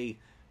way they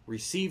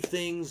receive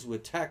things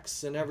with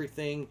texts and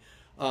everything.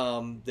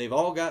 They've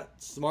all got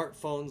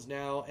smartphones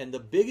now, and the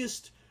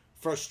biggest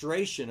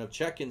frustration of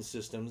check-in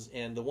systems,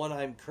 and the one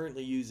I'm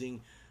currently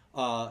using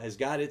has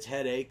got its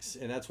headaches,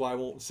 and that's why I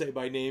won't say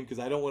by name because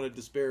I don't want to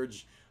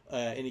disparage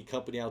any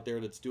company out there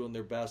that's doing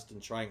their best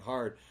and trying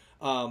hard.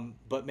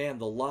 But man,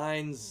 the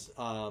lines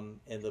and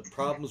the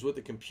problems with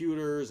the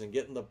computers and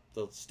getting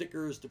the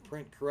stickers to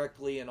print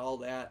correctly and all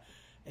that.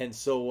 And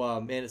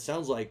so, man, it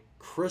sounds like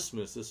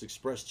Christmas, this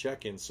express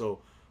check-in. So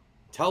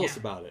tell us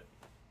about it.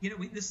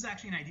 This is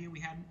actually an idea we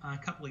had a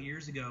couple of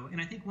years ago,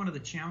 and I think one of the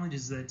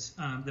challenges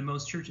that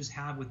most churches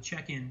have with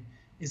check-in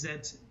is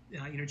that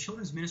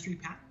children's ministry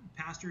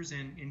pastors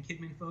and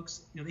kidmin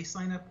folks, they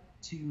sign up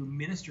to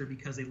minister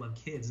because they love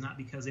kids, not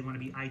because they want to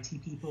be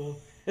IT people.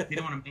 They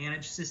don't want to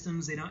manage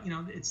systems. They don't,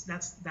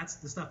 that's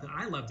the stuff that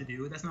I love to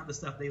do. That's not the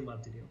stuff they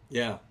love to do.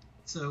 Yeah.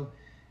 So,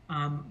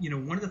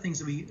 one of the things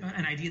that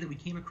an idea that we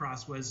came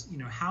across was,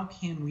 how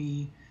can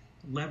we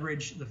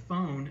leverage the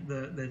phone,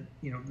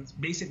 it's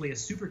basically a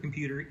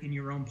supercomputer in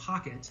your own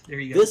pocket. There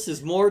you go. This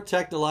is more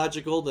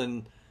technological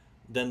than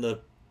the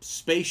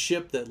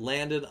spaceship that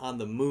landed on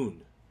the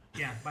moon.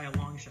 Yeah, by a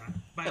long shot.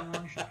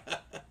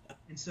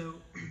 And so,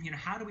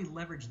 how do we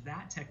leverage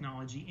that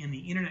technology and the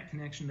internet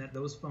connection that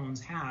those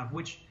phones have?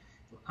 Which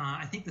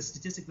I think the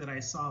statistic that I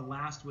saw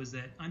last was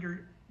that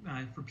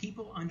for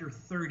people under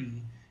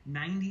 30,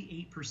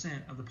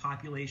 98% of the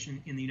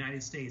population in the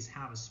United States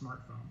have a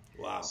smartphone.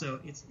 Wow. So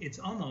it's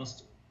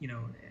almost,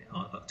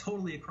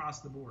 totally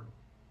across the board.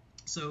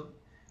 So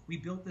we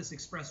built this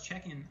express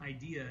check-in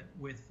idea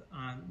with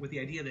the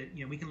idea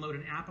that, we can load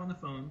an app on the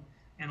phone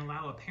and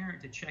allow a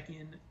parent to check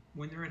in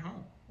when they're at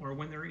home or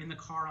when they're in the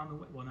car on the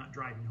way. Well, not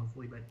driving,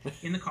 hopefully, but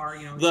in the car,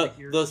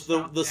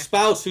 the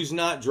spouse who's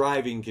not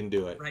driving can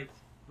do it.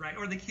 Right.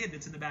 Or the kid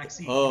that's in the back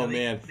seat. Oh,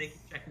 man. They can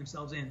check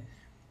themselves in.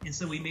 And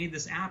so we made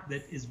this app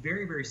that is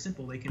very, very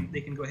simple. They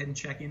can go ahead and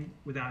check in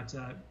without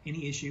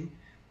any issue.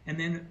 And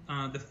then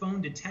the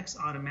phone detects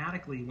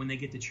automatically when they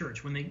get to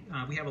church. When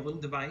we have a little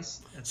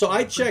device. So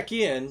I check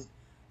in,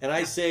 and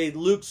I say,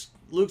 Luke's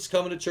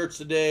coming to church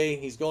today.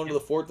 He's going to the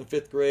 4th and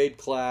 5th grade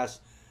class,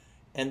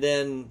 and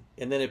then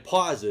it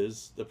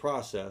pauses the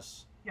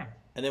process. Yeah.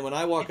 And then when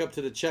I walk up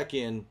to the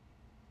check-in,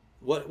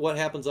 what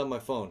happens on my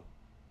phone?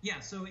 Yeah.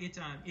 So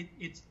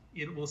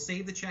it will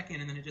save the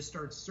check-in, and then it just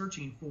starts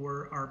searching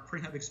for our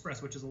Print Hub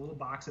Express, which is a little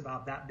box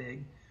about that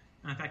big.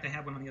 In fact, I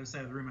have one on the other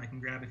side of the room I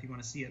can grab if you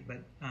want to see it.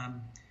 But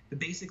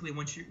basically,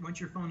 once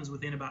your phone is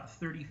within about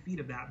 30 feet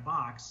of that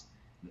box,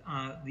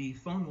 the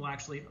phone will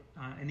actually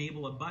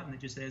enable a button that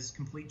just says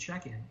complete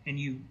check-in. And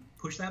you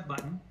push that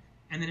button,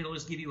 and then it'll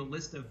just give you a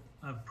list of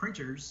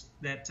printers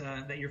that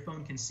your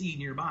phone can see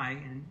nearby.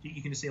 And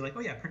you can just say, like, oh,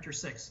 yeah, printer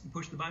 6. You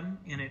push the button,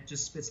 and it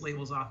just spits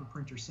labels off of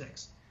printer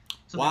 6.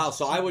 So wow,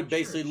 so I would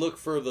basically look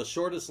for the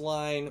shortest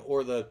line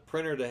or the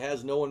printer that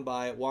has no one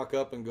by it, walk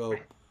up and go,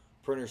 right.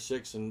 Printer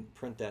 6, and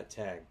print that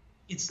tag.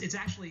 It's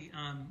actually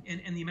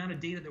and the amount of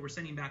data that we're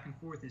sending back and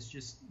forth is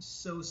just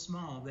so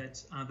small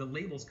that the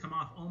labels come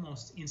off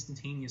almost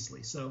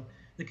instantaneously. So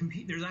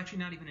there's actually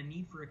not even a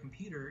need for a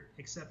computer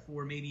except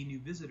for maybe new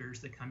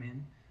visitors that come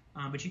in.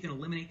 But you can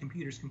eliminate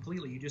computers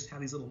completely. You just have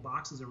these little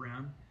boxes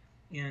around,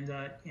 and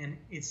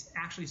it's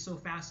actually so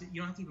fast that you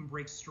don't have to even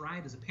break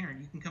stride as a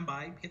parent. You can come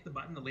by, hit the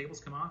button, the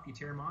labels come off, you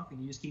tear them off,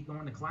 and you just keep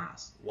going to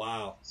class.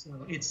 Wow.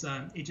 So it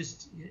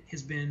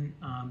has been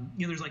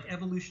there's like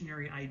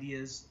evolutionary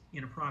ideas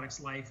in a product's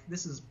life.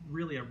 This is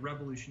really a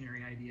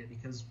revolutionary idea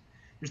because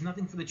there's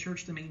nothing for the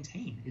church to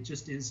maintain. It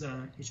just is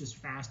it's just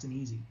fast and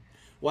easy.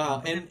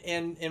 Wow.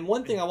 And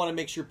one thing I want to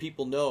make sure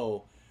people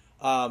know,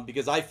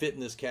 because I fit in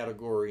this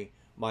category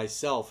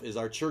myself, is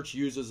our church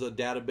uses a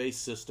database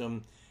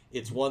system.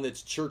 It's one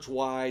that's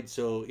church-wide,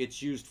 so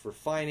it's used for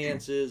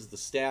finances. The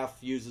staff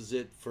uses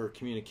it for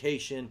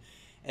communication.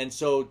 And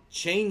so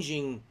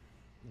changing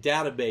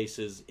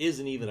databases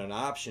isn't even an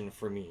option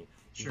for me.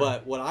 Sure.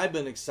 But what I've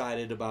been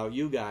excited about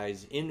you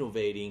guys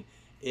innovating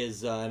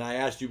is, and I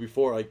asked you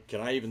before, like,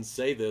 can I even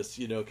say this?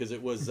 Because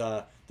it was,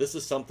 this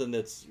is something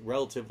that's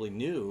relatively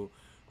new.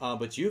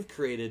 But you've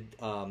created,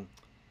 I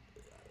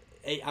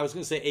was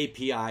going to say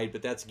API,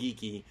 but that's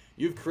geeky.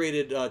 You've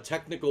created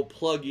technical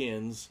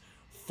plugins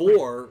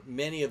for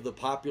many of the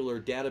popular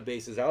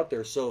databases out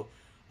there. So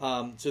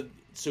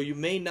you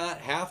may not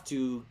have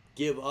to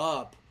give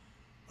up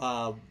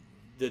the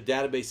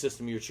database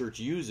system your church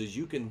uses.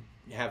 You can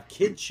have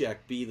KidCheck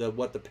be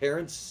what the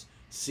parents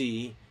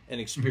see and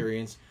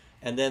experience,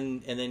 and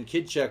then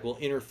KidCheck will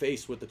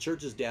interface with the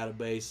church's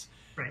database,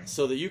 right,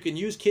 so that you can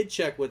use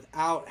KidCheck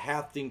without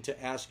having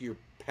to ask your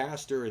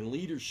pastor and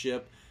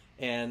leadership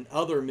and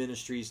other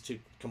ministries to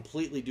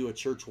completely do a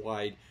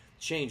church-wide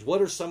change.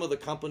 What are some of the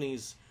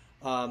companies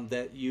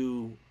that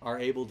you are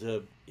able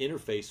to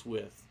interface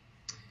with?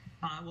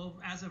 Well,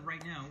 as of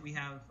right now, we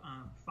have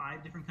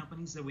 5 different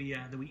companies that we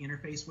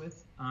interface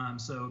with. And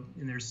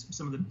there's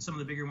some of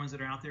the bigger ones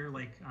that are out there,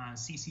 like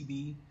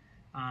CCB,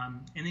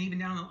 and then even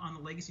down on the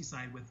legacy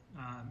side with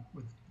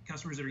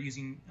customers that are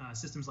using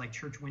systems like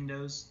Church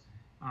Windows,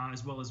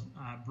 as well as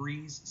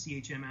Breeze,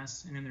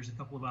 CHMS, and then there's a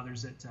couple of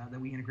others that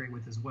we integrate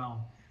with as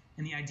well.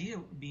 And the idea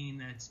being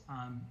that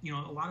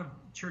a lot of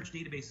church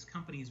database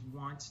companies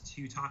want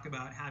to talk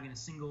about having a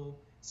single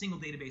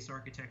database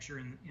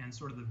architecture and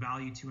sort of the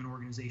value to an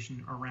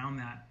organization around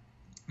that.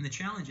 And the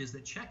challenge is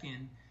that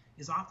check-in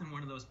is often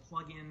one of those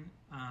plug-in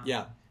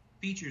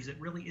features that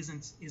really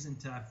isn't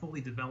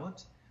fully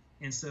developed,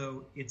 and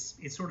so it's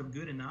sort of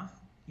good enough.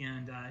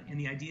 And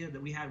the idea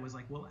that we had was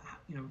like, well,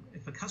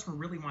 if a customer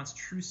really wants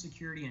true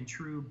security and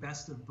true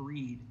best of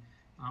breed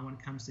when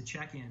it comes to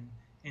check-in,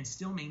 and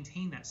still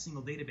maintain that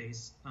single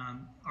database,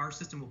 our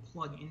system will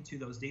plug into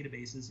those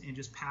databases and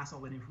just pass all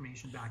that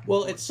information back and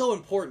forth. It's so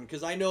important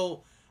because I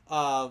know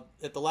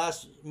at the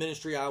last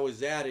ministry I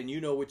was at, and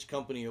you know which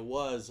company it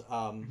was,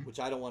 which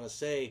I don't want to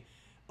say,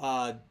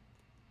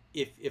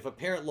 if a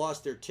parent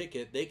lost their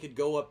ticket, they could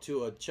go up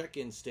to a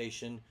check-in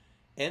station,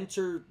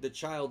 enter the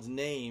child's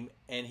name,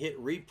 and hit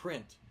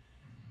reprint.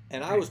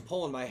 And I was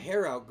pulling my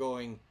hair out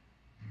going,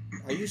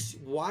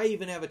 why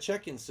even have a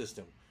check-in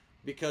system?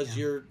 Because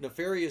your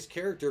nefarious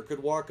character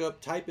could walk up,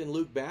 type in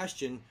Luke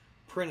Bastian,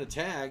 print a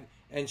tag,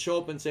 and show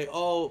up and say,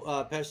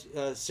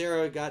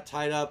 Sarah got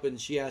tied up and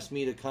she asked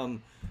me to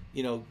come,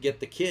 get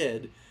the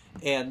kid.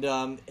 And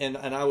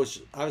I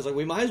was like,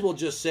 we might as well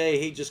just say,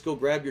 hey, just go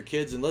grab your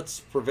kids and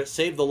let's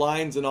save the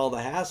lines and all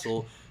the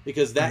hassle,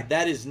 because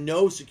that is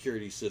no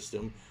security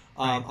system.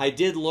 I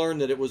did learn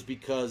that it was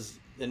because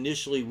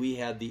initially we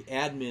had the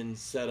admin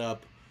set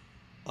up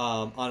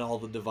on all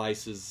the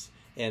devices.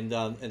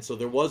 And so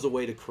there was a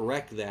way to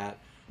correct that,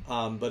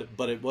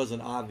 but it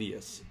wasn't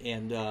obvious.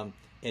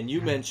 And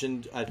you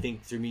mentioned, I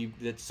think through me,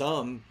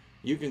 that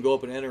you can go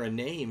up and enter a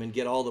name and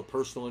get all the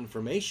personal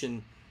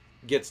information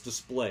gets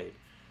displayed,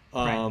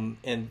 and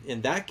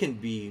that can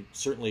be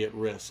certainly at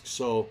risk.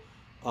 So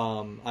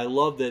I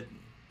love that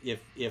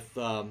if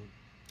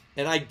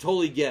and I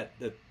totally get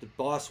that the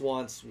boss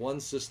wants one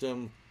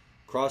system,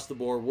 across the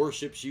board.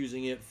 Worship's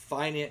using it,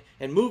 finance,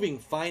 and moving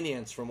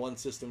finance from one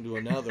system to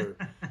another.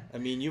 I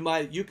mean,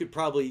 you could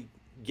probably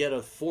get a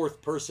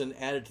fourth person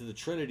added to the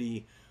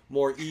Trinity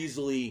more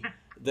easily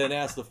than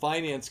ask the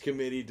finance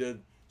committee to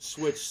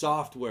switch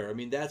software. I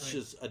mean, that's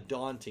just a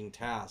daunting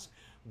task.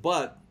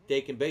 But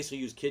they can basically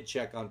use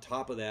KidCheck on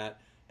top of that.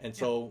 And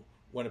so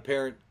when a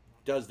parent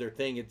does their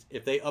thing,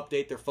 if they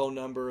update their phone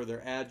number or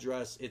their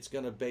address, it's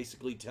going to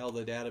basically tell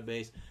the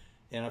database.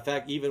 And in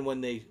fact, even when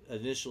they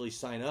initially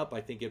sign up,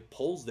 I think it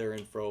pulls their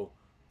info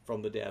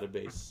from the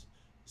database.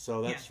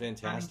 So that's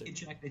fantastic.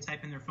 KidCheck, they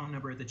type in their phone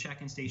number at the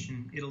check-in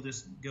station. It'll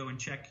just go and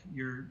check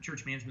your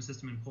church management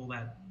system and pull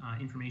that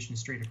information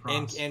straight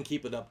across. And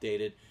keep it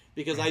updated.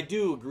 Because I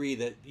do agree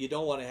that you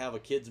don't want to have a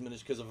kids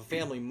ministry, because if a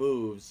family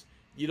moves,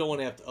 you don't want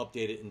to have to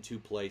update it in two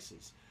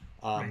places.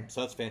 So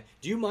that's fantastic.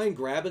 Do you mind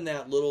grabbing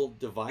that little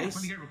device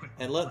let me get it real quick.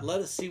 And let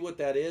us see what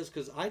that is?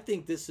 Because I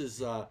think this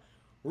is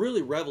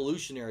really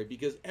revolutionary,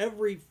 because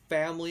every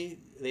family,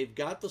 they've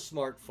got the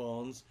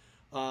smartphones.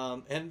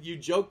 And you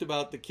joked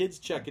about the kids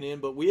checking in,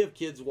 but we have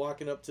kids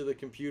walking up to the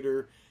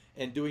computer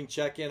and doing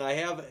check-in. I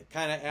have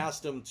kind of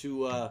asked them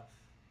to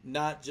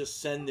not just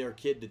send their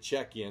kid to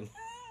check in,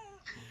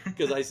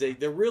 because I say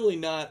they're really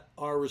not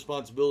our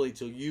responsibility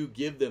till you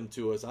give them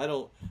to us.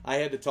 I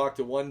had to talk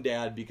to one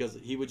dad because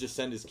he would just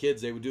send his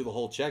kids. They would do the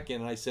whole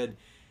check-in, and I said,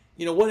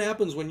 what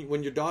happens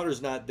when your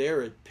daughter's not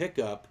there at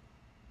pickup,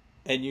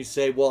 and you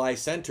say, well, I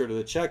sent her to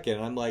the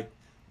check-in? I'm like,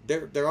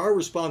 they're our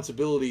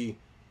responsibility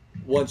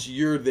once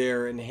you're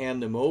there and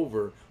hand them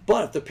over.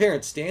 But if the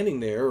parent's standing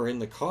there or in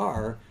the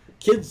car,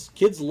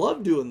 kids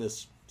love doing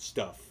this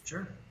stuff.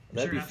 Sure.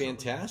 That'd be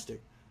absolutely.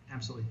 Fantastic.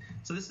 Absolutely.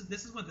 So this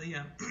is what the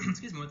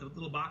what the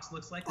little box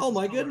looks like. Oh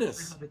my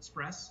goodness!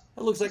 Express.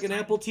 That looks like an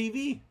Apple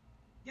TV.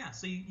 Yeah.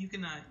 So you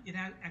can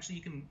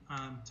you can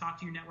talk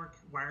to your network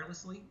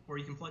wirelessly, or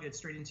you can plug it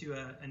straight into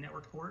a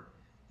network port,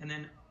 and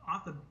then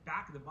off the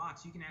back of the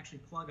box you can actually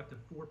plug up to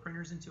 4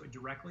 printers into it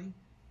directly,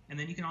 and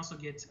then you can also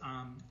get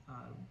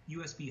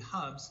USB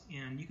hubs,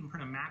 and you can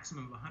print a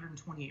maximum of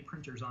 128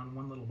 printers on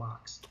one little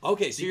box.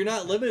 Okay, so you're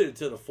not limited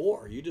to the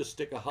 4. You just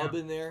stick a hub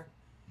in there.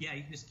 Yeah,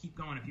 you can just keep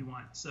going if you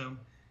want. So.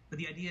 But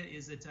the idea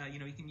is that you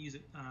can use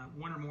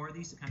one or more of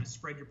these to kind of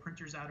spread your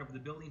printers out over the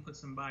building, put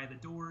some by the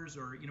doors,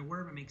 or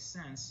wherever it makes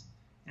sense.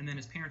 And then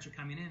as parents are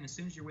coming in, as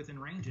soon as you're within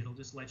range, it'll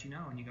just let you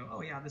know, and you go,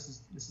 oh yeah, this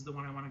is the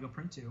one I want to go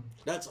print to.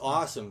 That's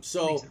awesome.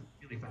 So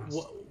really fast.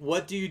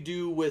 What do you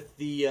do with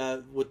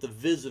the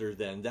visitor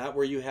then? That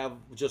where you have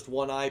just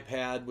one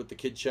iPad with the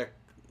KidCheck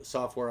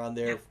software on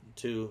there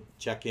to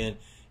check in,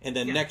 and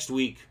then next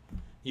week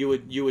you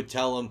would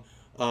tell them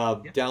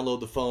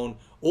download the phone.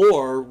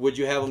 Or would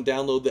you have them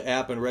download the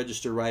app and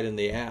register right in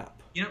the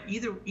app?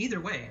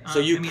 Either way. So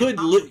you could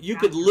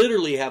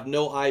literally have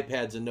no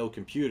iPads and no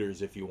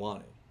computers if you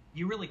wanted.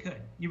 You really could.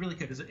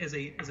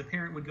 As a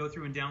parent would go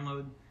through and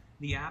download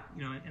the app,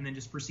 and then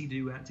just proceed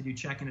to do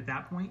check-in at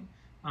that point.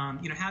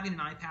 Having an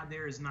iPad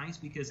there is nice,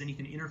 because then you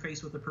can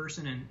interface with the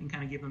person and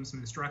kind of give them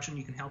some instruction.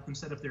 You can help them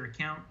set up their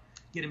account,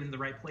 get them in the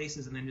right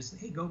places, and then just,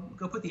 hey, go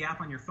put the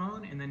app on your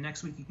phone, and then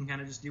next week you can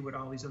kind of just do what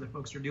all these other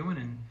folks are doing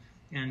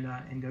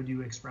and go do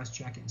express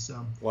check-in.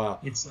 So wow,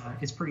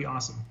 it's pretty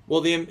awesome.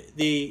 Well,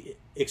 the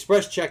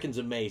express check-in's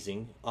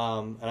amazing,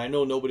 and I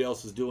know nobody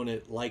else is doing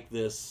it like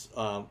this,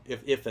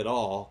 if at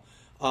all.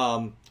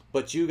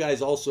 But you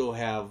guys also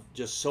have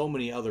just so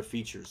many other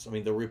features. I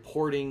mean, the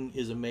reporting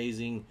is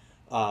amazing.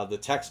 The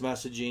text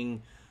messaging,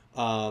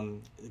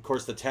 of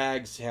course, the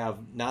tags have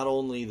not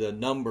only the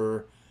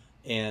number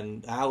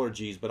and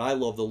allergies, but I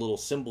love the little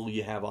symbol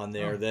you have on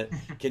there that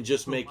can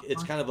just make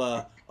it's kind of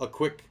a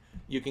quick.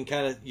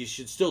 You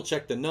should still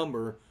check the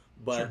number,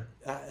 but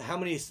sure. How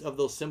many of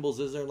those symbols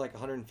is there? Like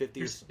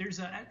 150? There's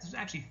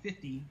actually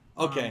 50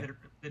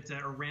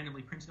 that are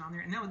randomly printed on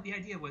there. And the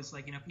idea was,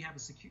 like, if you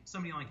have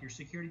somebody like your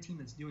security team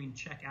that's doing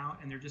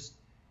checkout, and they're just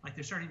like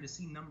they're starting to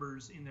see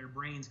numbers in their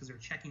brains because they're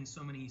checking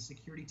so many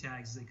security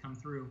tags as they come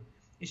through.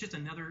 It's just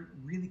another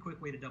really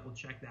quick way to double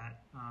check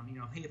that.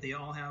 Hey, if they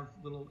all have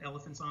little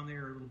elephants on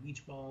there or little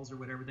beach balls or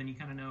whatever, then you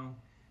kind of know.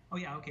 Oh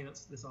yeah, okay,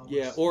 this all.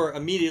 Yeah, or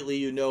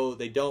immediately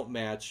they don't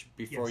match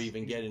before you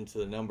even get into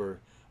the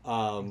number.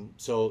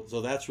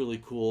 So that's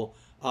really cool.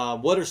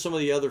 What are some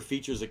of the other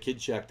features of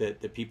KidCheck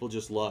that people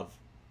just love?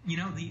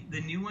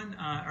 The new one,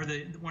 or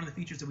one of the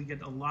features that we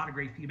get a lot of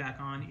great feedback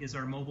on, is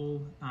our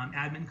mobile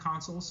admin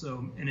console.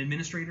 So an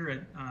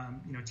administrator,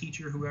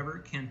 teacher, whoever,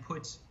 can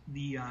put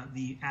the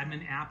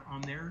admin app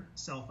on their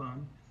cell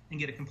phone and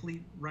get a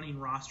complete running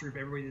roster of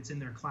everybody that's in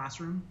their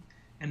classroom.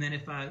 And then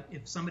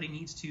if somebody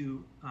needs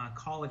to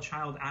call a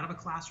child out of a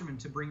classroom and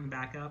to bring them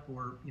back up,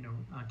 or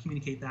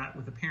communicate that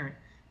with the parent,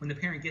 when the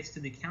parent gets to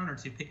the counter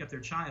to pick up their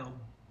child,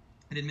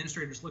 an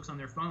administrator just looks on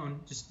their phone,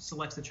 just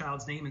selects the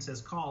child's name and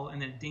says call,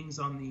 and then it dings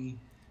on the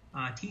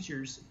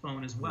teacher's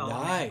phone as well.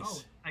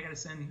 Nice. I got to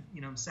send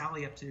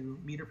Sally up to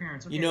meet her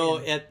parents.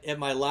 Okay, at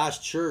my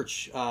last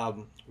church,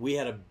 we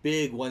had a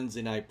big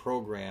Wednesday night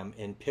program,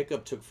 and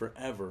pickup took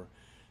forever.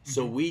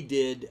 So we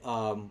did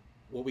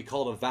what we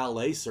called a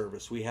valet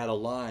service. We had a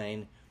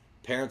line,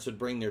 parents would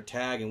bring their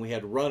tag, and we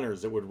had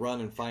runners that would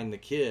run and find the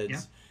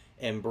kids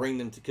and bring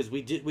them to, because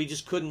we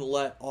just couldn't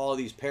let all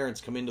these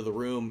parents come into the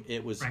room.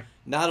 It was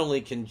not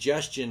only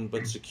congestion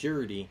but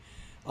security.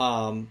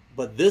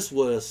 But this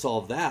would have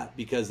solved that,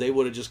 because they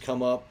would have just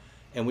come up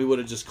and we would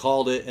have just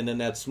called it, and then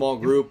that small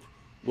group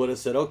would have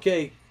said,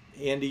 okay,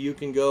 Andy, you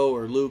can go,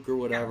 or Luke, or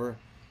whatever.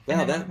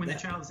 And then when the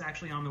child is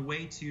actually on the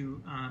way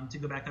to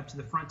go back up to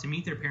the front to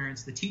meet their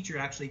parents, the teacher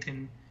actually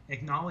can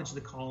acknowledge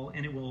the call,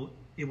 and it will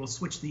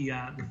switch the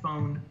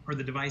phone or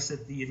the device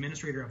that the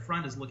administrator up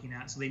front is looking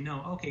at, so they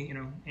know, okay,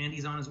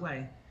 Andy's on his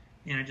way,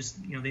 and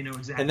they know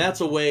exactly. And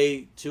that's a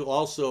way to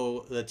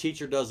also, the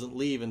teacher doesn't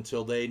leave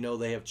until they know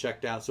they have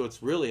checked out. So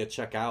it's really a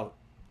checkout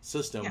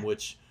system,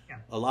 which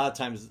a lot of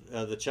times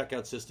the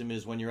checkout system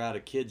is when you're out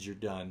of kids, you're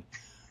done.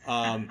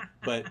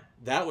 But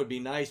that would be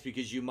nice,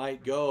 because you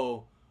might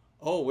go,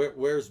 oh,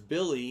 where's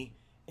Billy?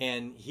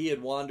 And he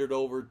had wandered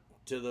over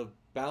to the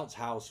bounce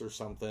house or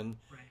something,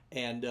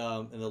 and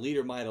the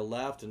leader might have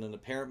left, and then the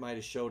parent might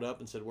have showed up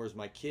and said, where's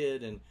my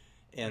kid?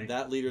 And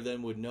that leader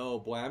then would know,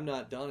 boy, I'm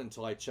not done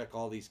until I check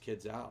all these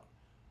kids out.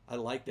 I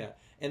like that.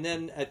 And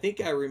then I think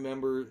I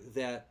remember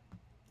that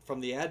from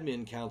the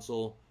admin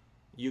council,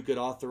 you could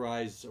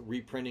authorize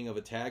reprinting of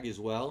a tag as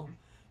well,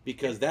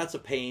 because that's a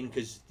pain,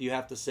 because you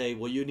have to say,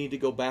 well, you need to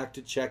go back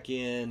to check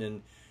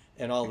in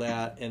and all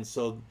that. And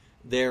so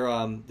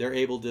they're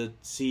able to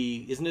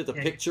see, isn't it the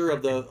picture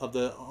of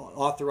the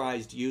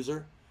authorized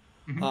user?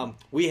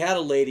 We had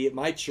a lady at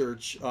my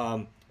church,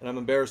 and I'm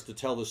embarrassed to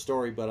tell the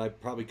story, but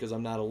probably because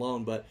I'm not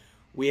alone, but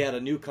we had a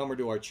newcomer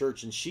to our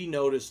church, and she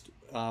noticed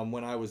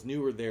when I was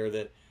newer there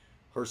that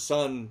her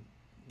son,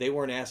 they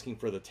weren't asking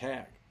for the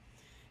tag,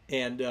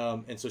 and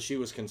so she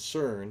was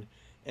concerned.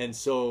 And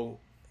so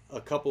a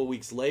couple of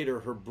weeks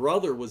later, her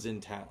brother was in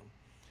town,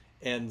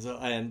 and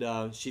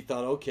she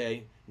thought,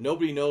 okay,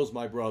 nobody knows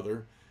my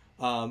brother,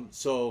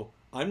 so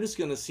I'm just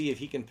going to see if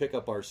he can pick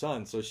up our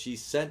son. So she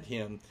sent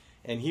him,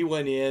 and he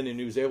went in, and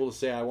he was able to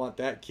say, I want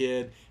that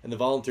kid. And the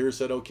volunteer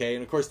said, okay.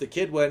 And of course the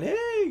kid went,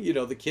 hey,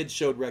 the kid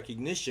showed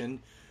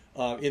recognition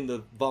in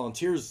the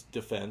volunteer's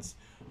defense.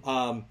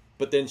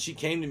 But then she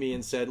came to me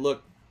and said,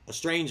 look, a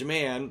strange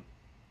man,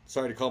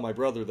 sorry to call my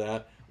brother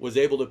that, was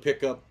able to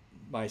pick up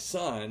my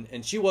son.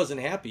 And she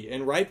wasn't happy,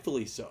 and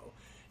rightfully so.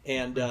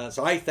 And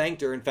so I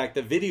thanked her. In fact,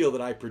 the video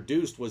that I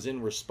produced was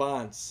in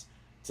response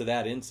to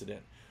that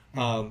incident.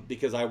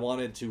 Because I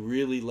wanted to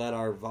really let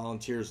our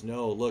volunteers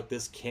know, look,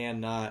 this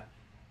cannot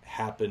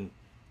happen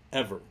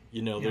ever.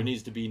 There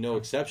needs to be no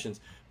exceptions.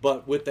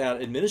 But with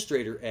that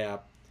administrator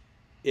app,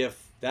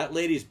 if that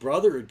lady's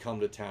brother had come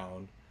to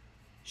town,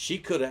 she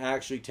could have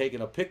actually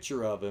taken a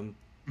picture of him,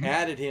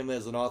 added him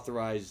as an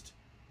authorized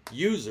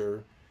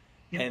user,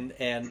 and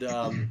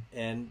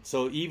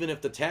so even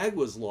if the tag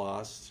was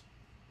lost,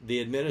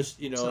 the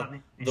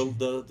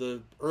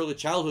the early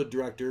childhood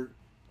director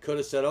could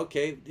have said,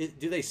 okay,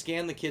 do they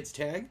scan the kid's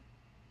tag?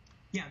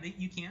 Yeah,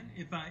 you can.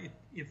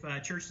 If a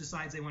church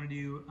decides they want to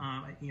do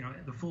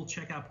the full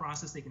checkout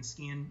process, they can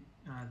scan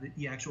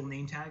the actual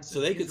name tags.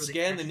 So they could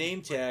scan the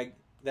name tag,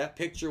 that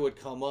picture would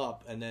come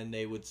up, and then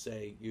they would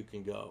say, you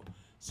can go.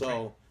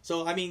 So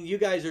I mean, you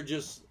guys are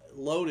just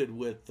loaded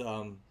with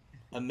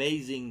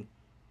amazing,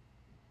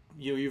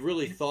 you've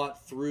really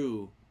thought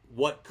through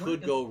what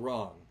could go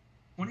wrong.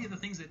 One of the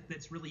things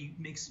that's really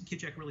makes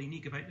KidCheck really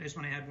unique, I just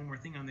want to add one more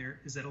thing on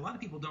there, is that a lot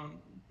of people don't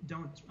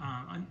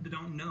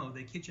know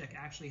that KidCheck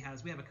actually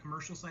has. We have a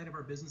commercial side of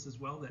our business as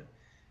well, that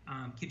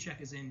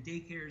KidCheck is in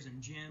daycares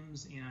and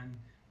gyms and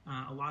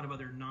a lot of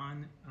other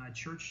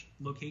non-church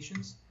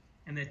locations,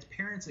 and that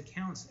parents'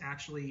 accounts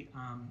actually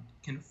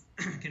can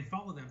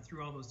follow them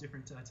through all those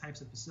different types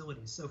of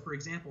facilities. So, for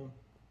example,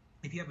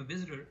 if you have a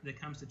visitor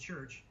that comes to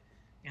church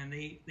and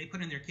they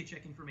put in their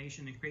KidCheck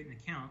information and create an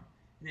account,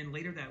 and then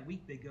later that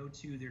week, they go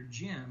to their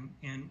gym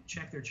and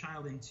check their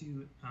child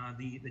into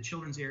the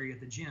children's area at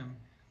the gym.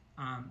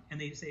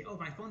 And they say, oh,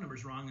 my phone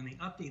number's wrong, and they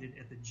update it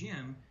at the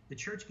gym. The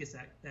church gets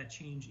that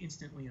change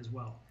instantly as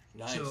well.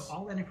 Nice. So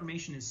all that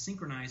information is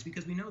synchronized,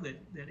 because we know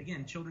that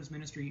again, children's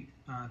ministry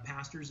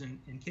pastors and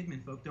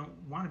kidmin folk don't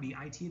want to be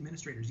IT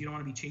administrators. You don't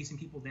want to be chasing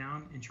people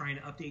down and trying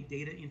to update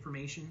data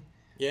information.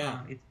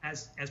 Yeah.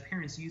 As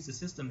parents use the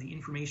system, the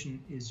information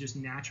is just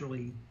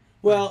naturally...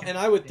 Well, and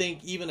I would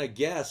think even a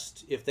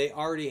guest, if they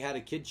already had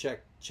a kid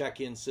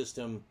check-in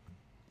system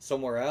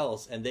somewhere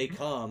else and they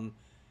come,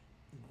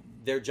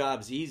 their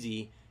job's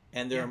easy.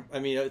 And I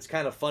mean, it's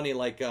kind of funny,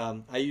 like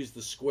I use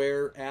the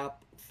Square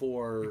app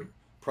for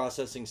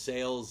processing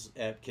sales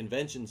at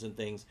conventions and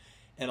things.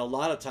 And a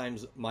lot of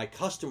times my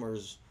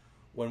customers,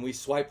 when we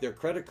swipe their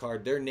credit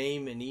card, their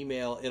name and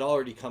email, it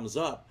already comes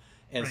up.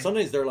 And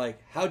sometimes they're like,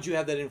 how'd you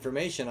have that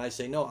information? I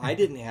say, no, I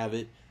didn't have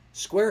it.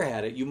 Square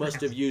had it. You must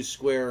have used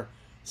Square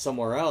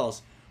somewhere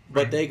else.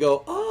 But they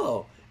go,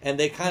 oh, and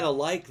they kind of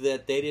like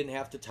that they didn't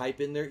have to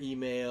type in their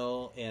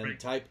email and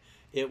type.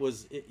 It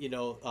was,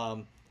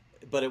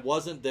 but it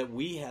wasn't that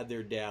we had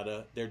their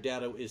data. Their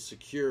data is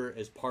secure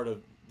as part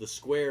of the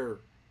Square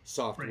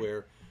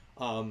software.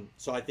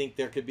 So I think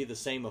there could be the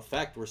same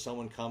effect where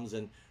someone comes,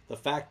 and the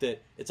fact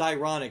that it's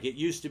ironic. It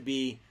used to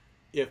be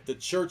if the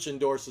church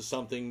endorses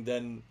something,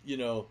 then,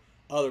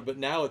 but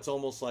now it's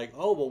almost like,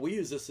 oh, well, we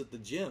use this at the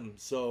gym,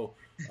 so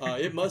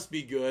it must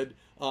be good.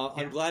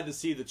 I'm glad to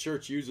see the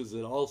church uses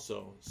it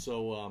also.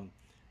 So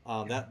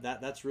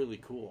that's really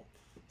cool.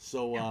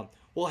 So,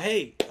 well,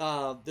 hey,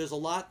 there's a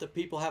lot that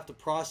people have to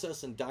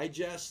process and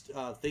digest,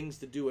 things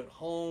to do at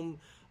home.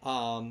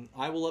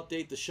 I will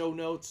update the show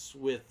notes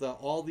with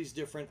all these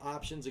different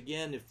options.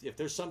 Again, if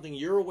there's something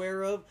you're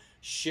aware of,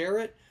 share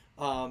it,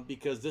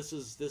 because this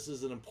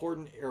is an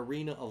important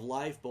arena of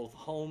life, both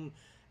home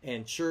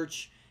and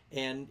church.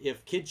 And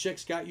if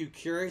KidCheck's got you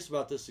curious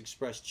about this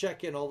Express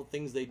Check-In, all the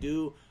things they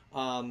do,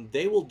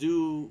 they will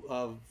do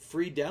a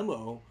free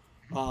demo.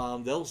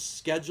 They'll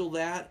schedule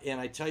that. And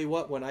I tell you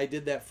what, when I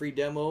did that free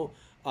demo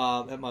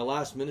at my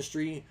last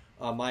ministry,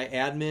 my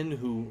admin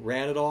who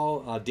ran it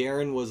all,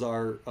 Darren was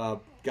our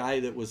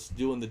guy that was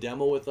doing the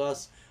demo with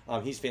us.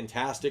 He's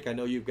fantastic. I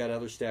know you've got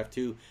other staff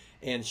too.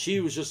 And she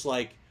was just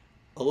like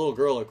a little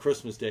girl at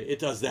Christmas Day. It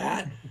does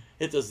that.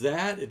 It does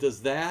that. It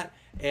does that.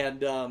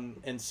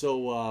 And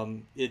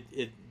so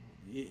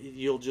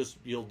you'll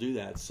do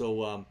that.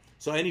 So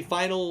any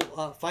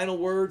final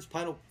words,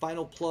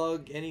 final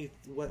plug,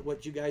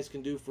 what you guys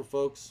can do for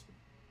folks?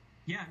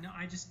 Yeah, no,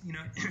 I just,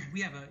 we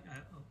have a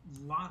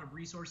lot of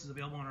resources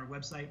available on our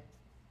website.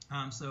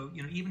 So,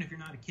 even if you're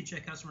not a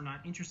KidCheck customer, not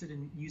interested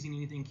in using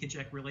anything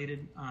KidCheck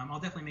related, I'll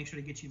definitely make sure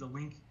to get you the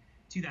link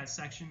to that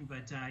section,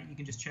 but you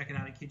can just check it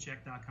out at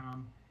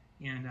kidcheck.com.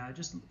 And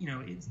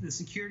it's the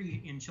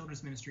security in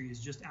children's ministry is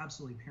just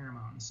absolutely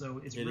paramount. So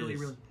it's really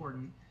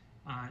important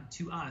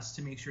to us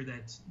to make sure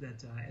that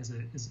as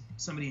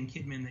somebody in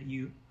KidMin that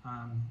you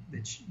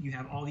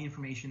have all the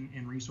information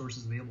and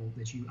resources available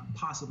that you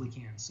possibly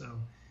can. So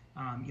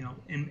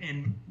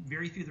and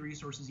very few of the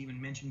resources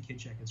even mention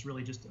KidCheck. It's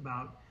really just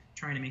about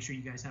trying to make sure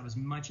you guys have as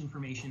much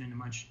information and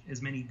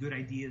as many good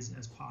ideas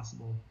as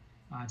possible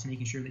to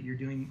making sure that you're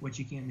doing what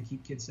you can to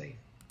keep kids safe.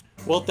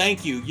 Well,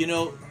 thank you.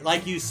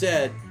 Like you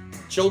said,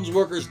 children's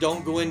workers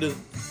don't go into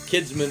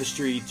kids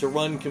ministry to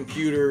run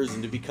computers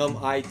and to become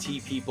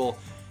IT people.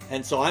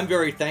 And so I'm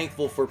very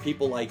thankful for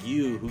people like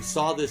you who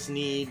saw this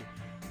need,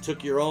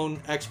 took your own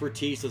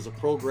expertise as a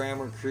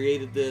programmer,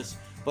 created this.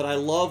 But I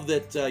love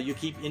that you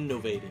keep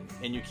innovating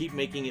and you keep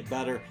making it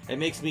better. It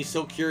makes me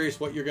so curious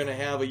what you're going to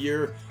have a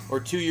year or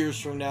 2 years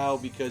from now,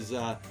 because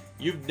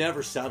you've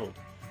never settled.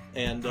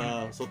 And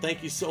so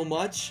thank you so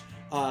much.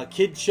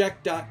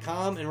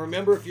 KidCheck.com. And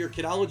remember, if you're a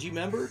Kidology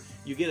member,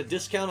 you get a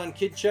discount on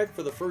KidCheck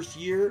for the first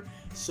year.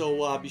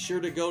 So be sure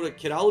to go to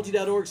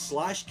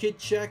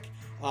kidology.org/KidCheck.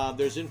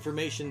 There's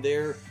information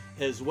there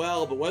as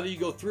well. But whether you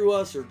go through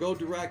us or go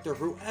direct or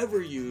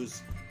whoever you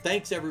use,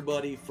 thanks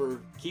everybody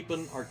for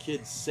keeping our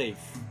kids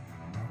safe.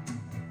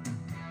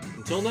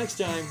 Until next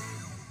time.